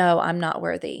 no, I'm not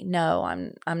worthy. No,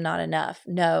 I'm not enough.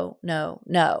 No.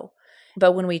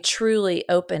 But when we truly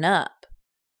open up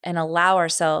and allow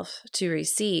ourselves to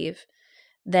receive,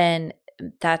 then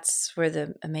that's where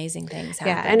the amazing things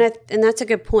happen. Yeah, and that's a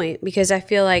good point, because I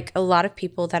feel like a lot of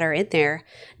people that are in there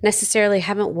necessarily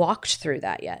haven't walked through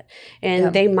that yet.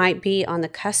 And they might be on the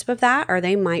cusp of that, or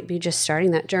they might be just starting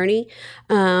that journey.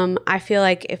 I feel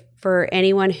like if for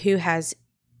anyone who has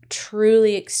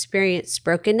truly experienced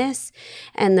brokenness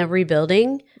and the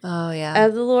rebuilding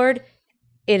of the Lord,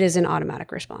 it is an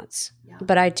automatic response. Yeah.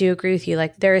 But I do agree with you.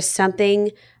 Like, there is something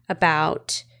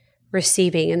about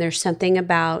receiving, and there's something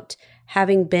about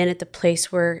having been at the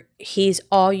place where he's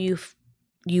all you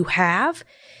have,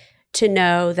 to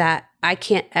know that I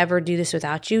can't ever do this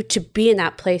without you, to be in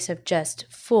that place of just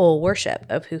full worship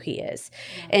of who he is.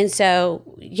 Yeah. And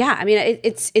so, I mean,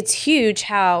 it's huge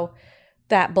how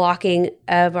that blocking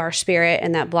of our spirit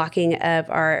and that blocking of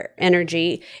our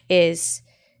energy is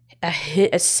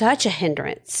such a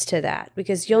hindrance to that,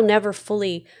 because you'll never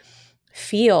fully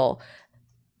feel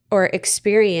or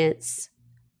experience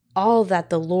all that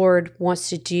the Lord wants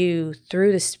to do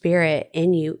through the Spirit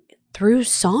in you through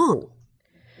song.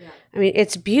 Yeah. I mean,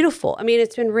 it's beautiful. I mean,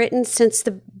 it's been written since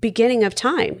the beginning of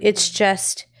time. It's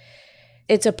just,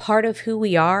 it's a part of who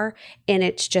we are, and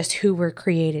it's just who we're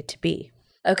created to be.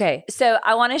 Okay. So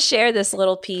I want to share this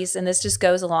little piece, and this just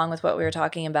goes along with what we were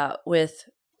talking about with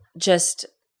just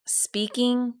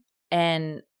speaking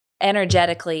and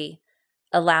energetically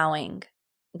allowing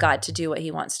God to do what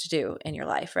he wants to do in your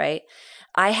life, right?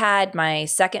 I had my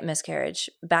second miscarriage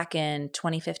back in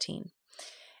 2015.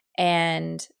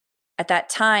 And at that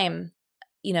time,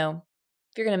 if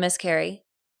you're going to miscarry,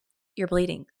 you're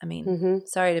bleeding. I mean,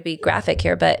 sorry to be graphic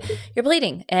here, but you're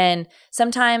bleeding. And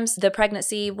sometimes the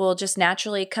pregnancy will just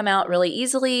naturally come out really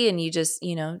easily, and you just,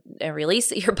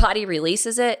 release it, your body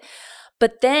releases it.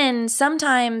 But then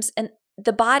sometimes, and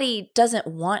the body doesn't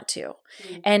want to.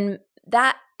 And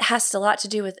that has a lot to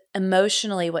do with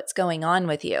emotionally what's going on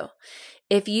with you.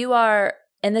 If you are,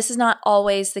 and this is not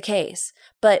always the case,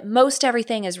 but most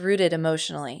everything is rooted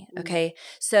emotionally, okay?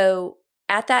 So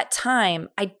at that time,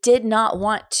 I did not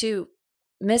want to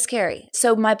miscarry.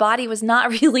 So my body was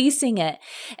not releasing it.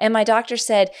 And my doctor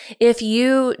said, if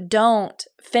you don't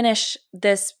finish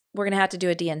this we're going to have to do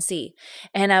a DNC.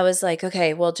 And I was like,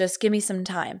 okay, well, just give me some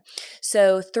time.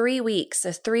 So 3 weeks,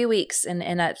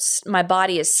 and my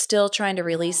body is still trying to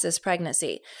release this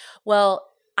pregnancy. Well,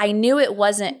 I knew it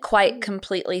wasn't quite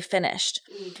completely finished.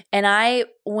 And I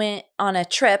went on a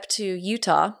trip to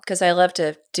Utah because I love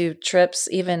to do trips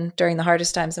even during the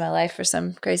hardest times of my life for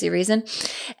some crazy reason.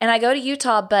 And I go to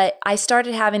Utah, but I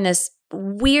started having this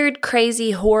weird,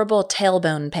 crazy, horrible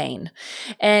tailbone pain.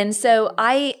 And so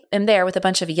I am there with a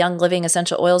bunch of Young Living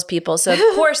essential oils people. So of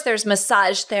course there's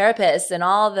massage therapists and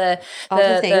all the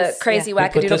crazy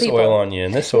wackadoodle people. Put this oil on you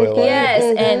and this oil on you.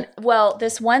 Yes. And well,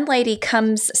 this one lady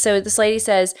comes, so this lady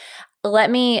says,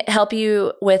 let me help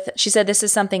you with, she said, this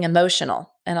is something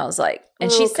emotional. And I was like,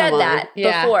 and she said that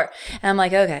before. And I'm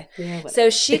like, okay. Yeah,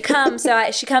 so she comes,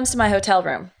 she comes to my hotel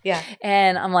room. Yeah.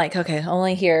 And I'm like, okay,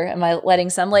 only here am I letting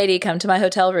some lady come to my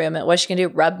hotel room, and what's she gonna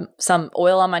do? Rub some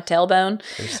oil on my tailbone?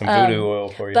 There's some voodoo oil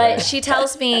for you. But she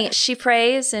tells me, she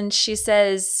prays and she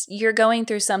says, you're going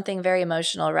through something very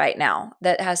emotional right now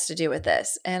that has to do with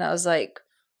this. And I was like,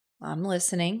 I'm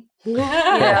listening. You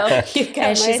know?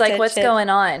 And she's like, what's going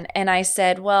on? And I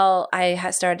said, well,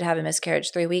 I started to have a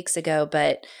miscarriage 3 weeks ago,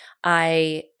 but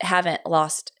I haven't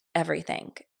lost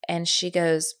everything. And she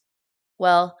goes,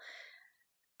 well,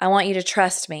 I want you to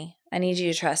trust me. I need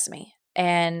you to trust me.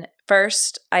 And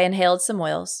first I inhaled some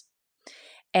oils,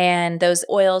 and those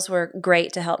oils were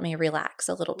great to help me relax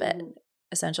a little bit.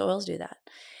 Essential oils do that.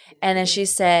 And then she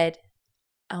said,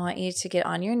 I want you to get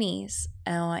on your knees,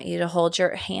 and I want you to hold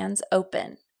your hands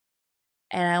open.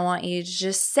 And I want you to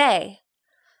just say,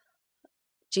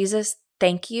 Jesus,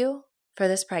 thank you for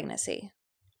this pregnancy.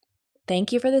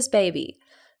 Thank you for this baby.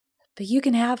 But you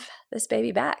can have this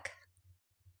baby back.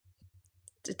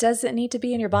 It doesn't need to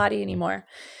be in your body anymore.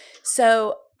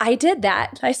 So I did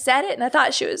that. I said it, and I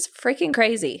thought she was freaking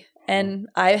crazy. And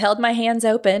I held my hands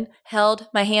open.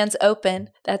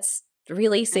 That's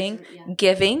releasing,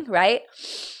 giving, right?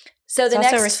 So it's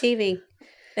also receiving.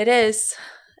 It is.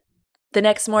 The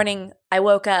next morning I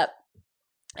woke up,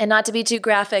 and not to be too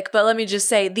graphic, but let me just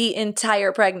say the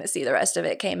entire pregnancy, the rest of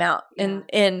it came out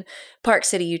in Park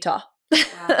City, Utah.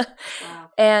 Wow.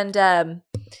 And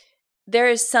there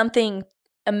is something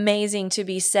amazing to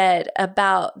be said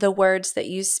about the words that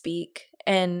you speak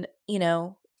and, you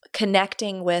know,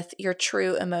 connecting with your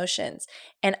true emotions.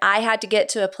 And I had to get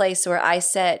to a place where I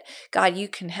said, God, you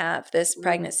can have this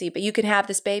pregnancy, but you can have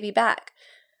this baby back.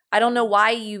 I don't know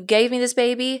why you gave me this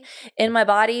baby in my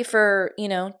body for,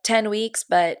 10 weeks,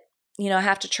 but, I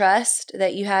have to trust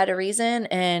that you had a reason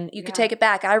and you could take it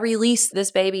back. I release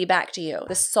this baby back to you,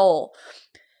 the soul,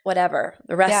 whatever,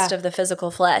 the rest of the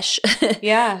physical flesh.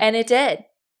 And it did.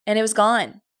 And it was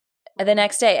gone. And the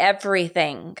next day,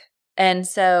 everything. And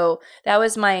so that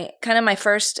was my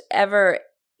first ever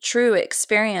true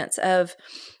experience of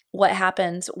what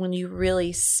happens when you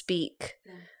really speak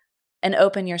and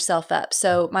open yourself up.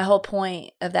 So my whole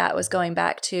point of that was going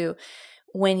back to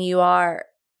when you are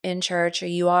in church or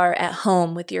you are at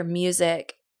home with your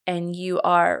music and you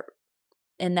are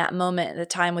in that moment, the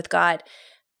time with God,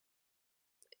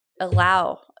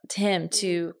 allow Him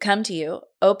to come to you,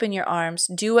 open your arms,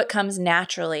 do what comes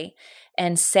naturally,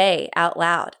 and say out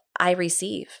loud, I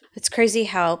receive. It's crazy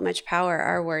how much power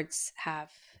our words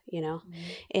have,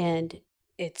 and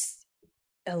it's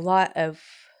a lot of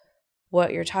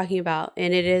what you're talking about.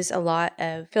 And it is a lot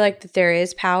of, I feel like that there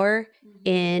is power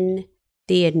in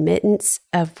the admittance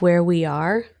of where we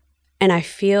are. And I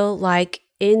feel like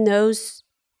in those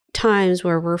times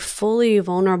where we're fully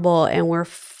vulnerable and we're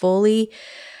fully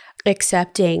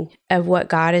accepting of what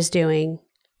God is doing,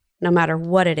 no matter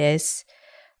what it is,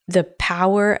 the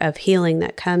power of healing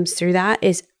that comes through that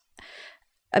is,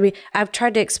 I've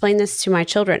tried to explain this to my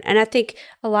children, and I think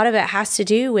a lot of it has to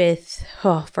do with,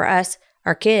 for us,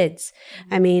 our kids.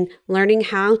 Learning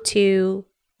how to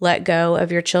let go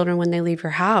of your children when they leave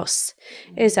your house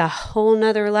is a whole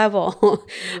nother level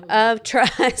of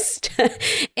trust.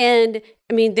 And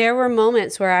there were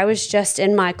moments where I was just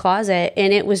in my closet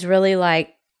and it was really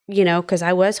like, because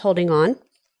I was holding on.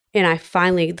 And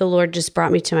the Lord just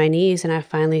brought me to my knees and I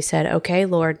finally said, okay,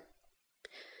 Lord,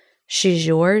 she's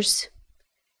yours.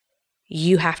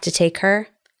 You have to take her.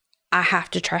 I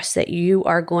have to trust that you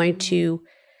are going to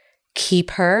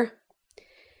keep her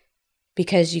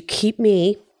because you keep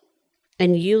me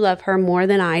and you love her more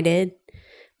than I did,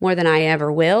 more than I ever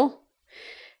will.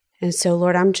 And so,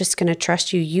 Lord, I'm just going to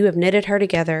trust you. You have knitted her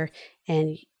together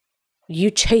and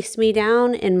you chased me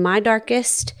down in my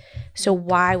darkest. So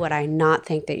why would I not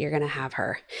think that you're going to have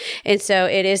her? And so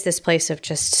it is this place of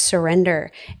just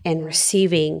surrender and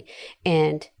receiving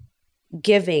and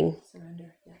giving.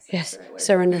 Yes.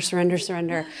 Surrender.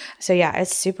 So yeah,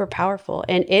 it's super powerful,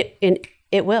 and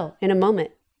it will in a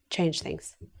moment change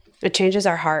things. It changes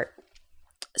our heart.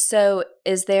 So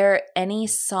is there any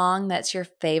song that's your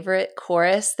favorite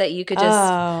chorus that you could just...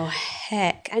 Oh,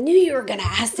 heck. I knew you were going to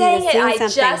ask me Dang to it, sing I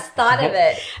something. just thought of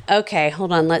it. Okay,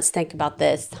 hold on. Let's think about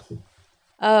this.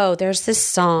 Oh, there's this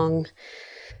song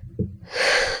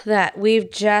that we've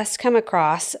just come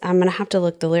across. I'm going to have to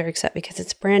look the lyrics up because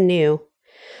it's brand new.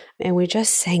 And we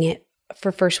just sang it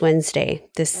for First Wednesday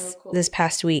this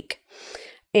past week.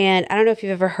 And I don't know if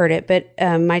you've ever heard it, but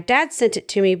my dad sent it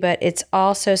to me, but it's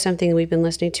also something we've been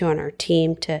listening to on our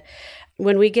team. To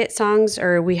when we get songs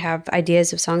or we have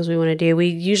ideas of songs we want to do, we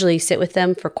usually sit with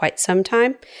them for quite some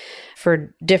time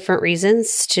for different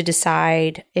reasons to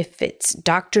decide if it's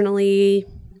doctrinally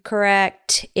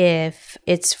correct, if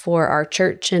it's for our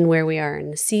church and where we are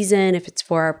in the season, if it's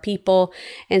for our people.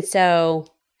 And so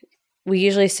we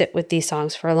usually sit with these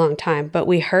songs for a long time, but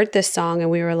we heard this song and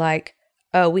we were like,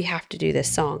 oh, we have to do this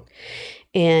song.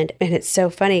 And it's so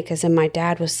funny because then my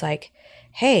dad was like,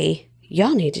 hey,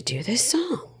 y'all need to do this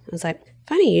song. I was like,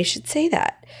 funny, you should say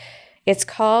that. It's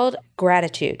called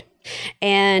Gratitude.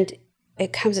 And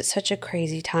it comes at such a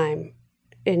crazy time.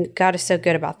 And God is so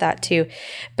good about that too.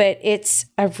 But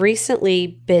I've recently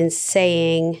been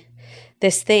saying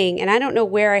this thing, and I don't know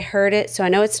where I heard it, so I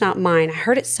know it's not mine. I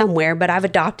heard it somewhere, but I've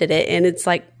adopted it, and it's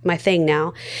like my thing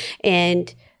now.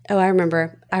 And I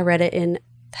remember I read it in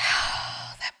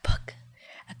that book,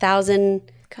 1,000,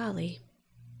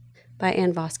 by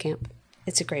Ann Voskamp.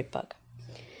 It's a great book.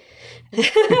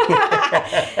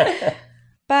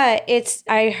 But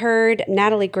I heard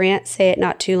Natalie Grant say it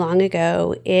not too long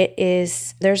ago.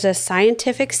 There's a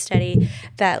scientific study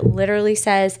that literally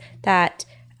says that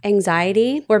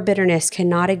anxiety or bitterness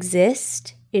cannot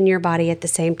exist in your body at the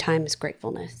same time as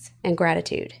gratefulness and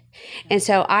gratitude. And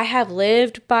so I have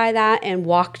lived by that and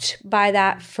walked by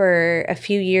that for a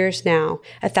few years now.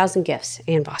 1,000 Gifts,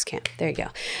 Ann Voskamp. There you go.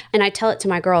 And I tell it to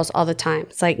my girls all the time.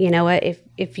 It's like, you know what?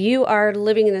 If you are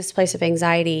living in this place of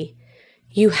anxiety,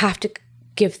 you have to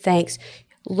give thanks.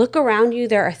 Look around you.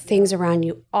 There are things around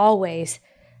you always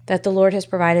that the Lord has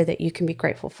provided that you can be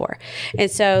grateful for. And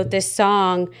so this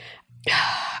song,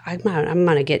 I'm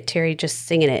going to get Terry just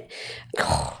singing it.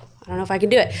 I don't know if I can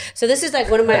do it. So this is like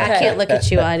one of my, I can't look at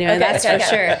you on here, that's for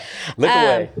sure. Look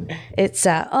away. It's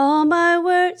all my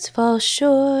words fall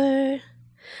short.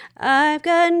 I've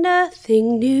got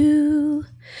nothing new.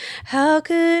 How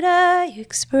could I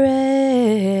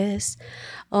express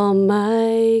all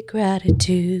my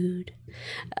gratitude?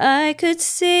 I could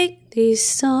sing these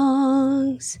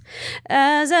songs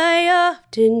as I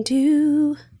often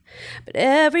do, but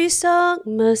every song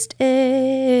must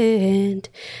end,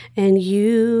 and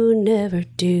you never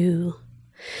do.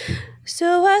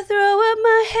 So I throw up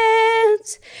my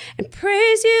hands and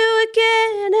praise you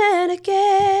again and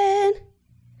again,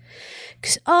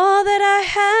 'cause all that I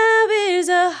have is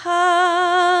a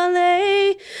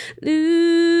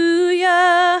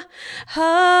hallelujah,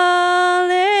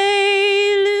 hallelujah.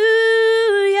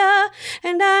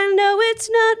 And I know it's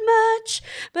not much,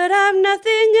 but I'm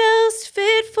nothing else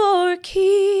fit for a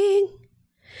king,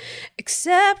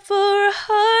 except for a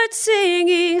heart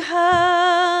singing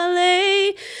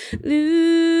hallelujah,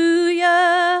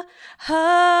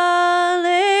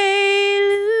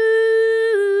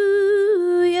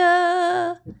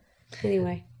 hallelujah.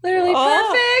 Anyway. Literally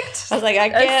perfect. I was like, I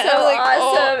can't. It's so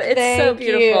awesome. It's so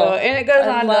beautiful. You. And it goes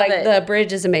on love like it. the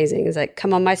bridge is amazing. It's like,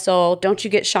 come on, my soul, don't you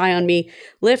get shy on me.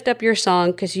 Lift up your song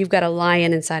because you've got a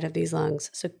lion inside of these lungs.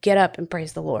 So get up and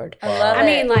praise the Lord. I love it. I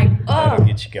mean, like, That'll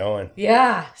get you going.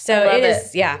 yeah. So love it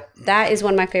is. Yeah, that is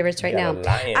one of my favorites right now.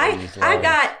 got a lion in these I lungs.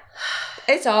 got.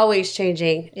 It's always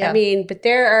changing. Yeah. I mean, but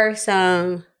there are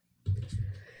some.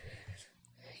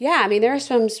 Yeah, I mean, there are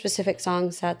some specific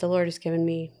songs that the Lord has given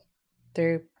me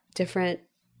through different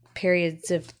periods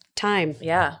of time.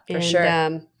 Yeah, for And,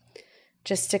 sure.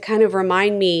 Just to kind of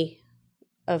remind me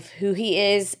of who He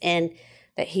is and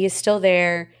that He is still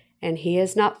there and He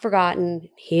has not forgotten.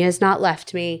 He has not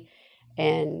left me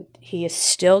and He is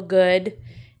still good.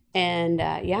 And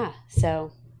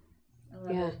so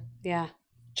yeah.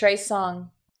 Trey's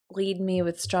song, Lead Me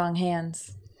with Strong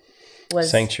Hands, was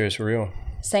Sanctuous Real.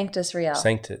 Sanctus Real.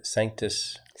 Sanctus.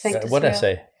 Sanctus What did I Real.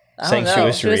 say? I don't know.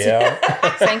 Sanctuous Real.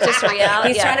 Sanctus Real.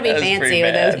 He's trying to be That's fancy pretty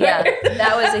with bad. those. Yeah,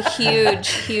 that was a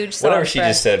huge song. Whatever she for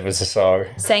just us. said was a song.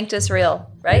 Sanctus Real,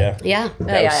 right? Yeah. Yeah.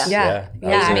 That yeah. was- Yeah. I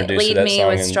was Yeah. introduced Lead to that Me song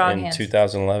with Strong in Hands.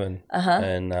 2011. Uh-huh.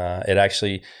 And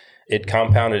it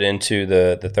compounded into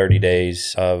the 30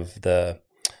 days of the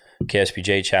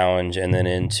KSPJ challenge and then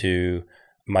into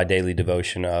my daily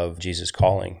devotion of Jesus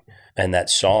Calling. And that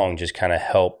song just kind of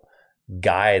helped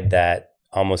guide that,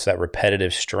 almost that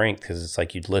repetitive strength, because it's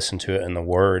like you'd listen to it and the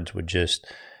words would just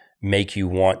make you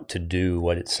want to do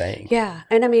what it's saying. Yeah.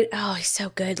 And I mean, oh, he's so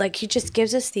good. Like, he just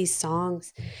gives us these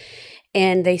songs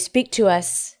and they speak to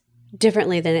us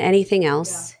differently than anything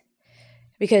else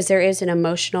because there is an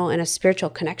emotional and a spiritual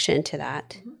connection to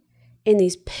that in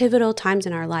these pivotal times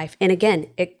in our life. And again,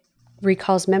 it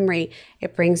recalls memory.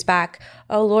 It brings back,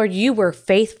 oh Lord, you were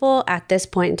faithful at this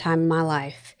point in time in my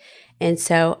life. And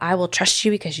so I will trust you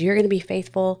because you're going to be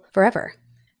faithful forever.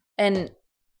 And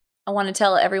I want to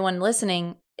tell everyone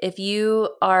listening, if you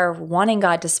are wanting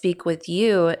God to speak with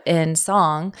you in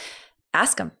song,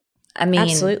 ask him. I mean,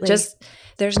 Absolutely. Just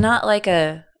there's not like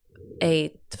a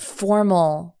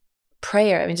formal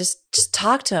prayer. I mean, just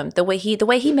talk to him the way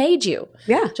he made you.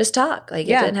 Yeah. Just talk. Like it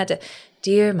didn't have to.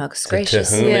 Dear most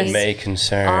gracious, to whom it may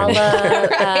concern,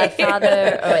 Allah,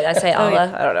 Father. Oh wait, I say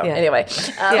Allah. I don't know. Yeah. Anyway,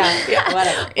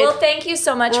 Whatever. Well, thank you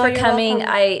so much for coming.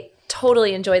 Welcome. I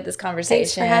totally enjoyed this conversation.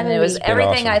 Thanks for having it was me.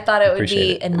 everything awesome. I thought it would Appreciate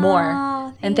be it. and more.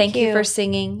 Aw, And thank you you for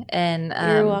singing. And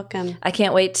You're welcome. I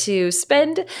can't wait to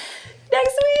spend next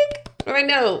week. I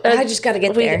know. I just got to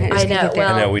get there. I know.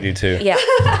 Well, I know we do too. Yeah.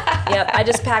 Yep. I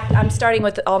just packed. I'm starting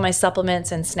with all my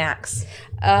supplements and snacks.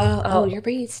 Oh, you're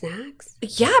bringing snacks?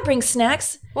 Yeah, bring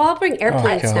snacks. Well, I'll bring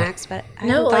airplane God. snacks, but I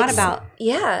haven't thought about.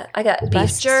 Yeah, I got beef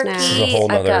Bus jerky. snacks. This is a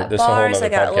whole I've got this is a whole bars. nother I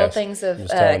got little podcast. things of I'm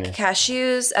just telling you.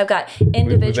 cashews. I've got We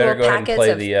individual better go ahead and packets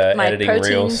play of the my editing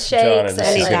protein reels, shakes. John, and this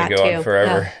I is need going to that go on too.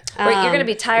 forever. Wait, you're going to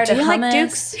be tired Do of you like hummus.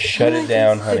 Dukes? Shut it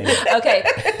down, honey. Okay.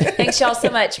 Thanks y'all so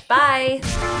much. Bye.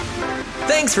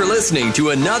 Thanks for listening to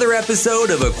another episode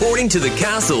of According to the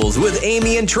Castles with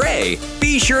Amy and Trey.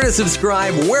 Be sure to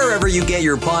subscribe wherever you get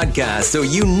your podcasts so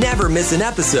you never miss an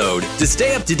episode. To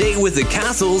stay up to date with the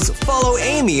Castles, follow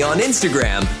Amy on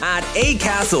Instagram at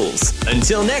 @acastles.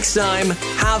 Until next time,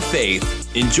 have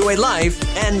faith, enjoy life,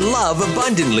 and love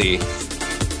abundantly.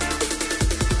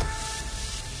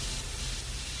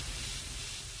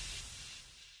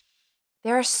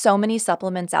 There are so many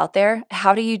supplements out there.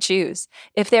 How do you choose?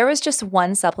 If there was just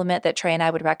one supplement that Trey and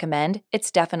I would recommend, it's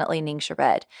definitely Ningxia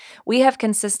Red. We have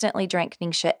consistently drank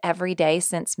Ningxia every day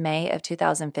since May of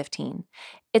 2015.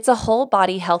 It's a whole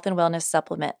body health and wellness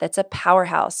supplement that's a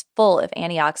powerhouse full of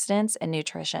antioxidants and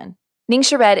nutrition.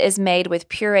 Ningxia Red is made with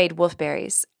pureed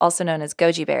wolfberries, also known as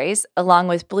goji berries, along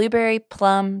with blueberry,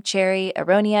 plum, cherry,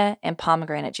 aronia, and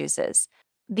pomegranate juices.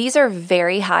 These are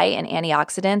very high in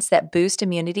antioxidants that boost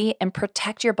immunity and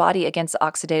protect your body against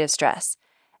oxidative stress.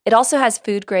 It also has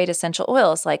food-grade essential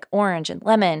oils like orange and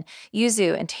lemon,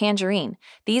 yuzu, and tangerine.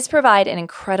 These provide an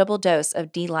incredible dose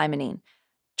of D-limonene.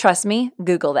 Trust me,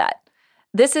 Google that.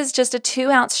 This is just a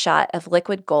 2-ounce shot of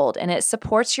liquid gold, and it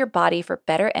supports your body for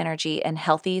better energy and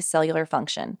healthy cellular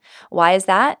function. Why is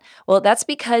that? Well, that's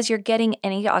because you're getting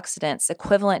antioxidants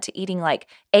equivalent to eating like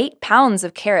 8 pounds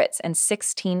of carrots and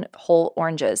 16 whole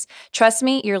oranges. Trust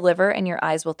me, your liver and your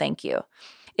eyes will thank you.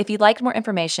 If you'd like more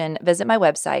information, visit my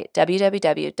website,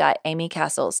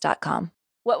 www.amycastles.com.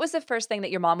 What was the first thing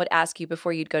that your mom would ask you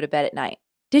before you'd go to bed at night?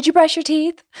 Did you brush your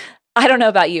teeth? I don't know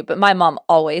about you, but my mom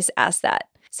always asked that.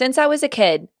 Since I was a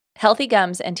kid, healthy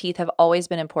gums and teeth have always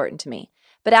been important to me.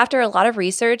 But after a lot of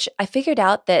research, I figured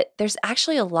out that there's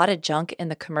actually a lot of junk in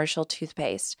the commercial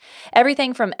toothpaste.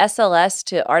 Everything from SLS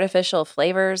to artificial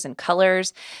flavors and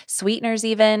colors, sweeteners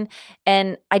even.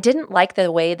 And I didn't like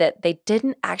the way that they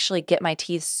didn't actually get my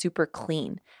teeth super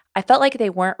clean. I felt like they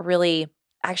weren't really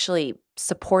actually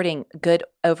supporting good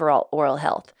overall oral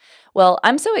health. Well,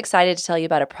 I'm so excited to tell you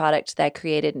about a product that I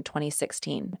created in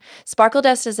 2016. Sparkle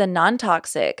Dust is a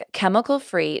non-toxic,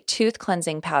 chemical-free tooth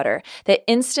cleansing powder that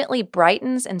instantly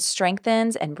brightens and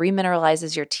strengthens and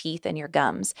remineralizes your teeth and your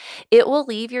gums. It will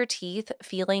leave your teeth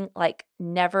feeling like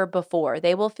never before.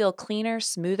 They will feel cleaner,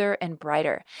 smoother, and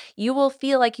brighter. You will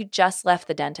feel like you just left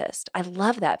the dentist. I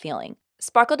love that feeling.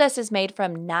 Sparkle Dust is made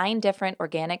from 9 different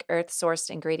organic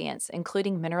earth-sourced ingredients,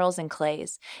 including minerals and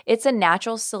clays. It's a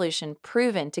natural solution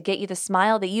proven to get you the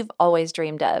smile that you've always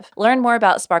dreamed of. Learn more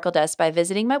about Sparkle Dust by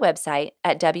visiting my website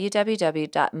at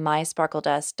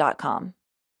www.mysparkledust.com.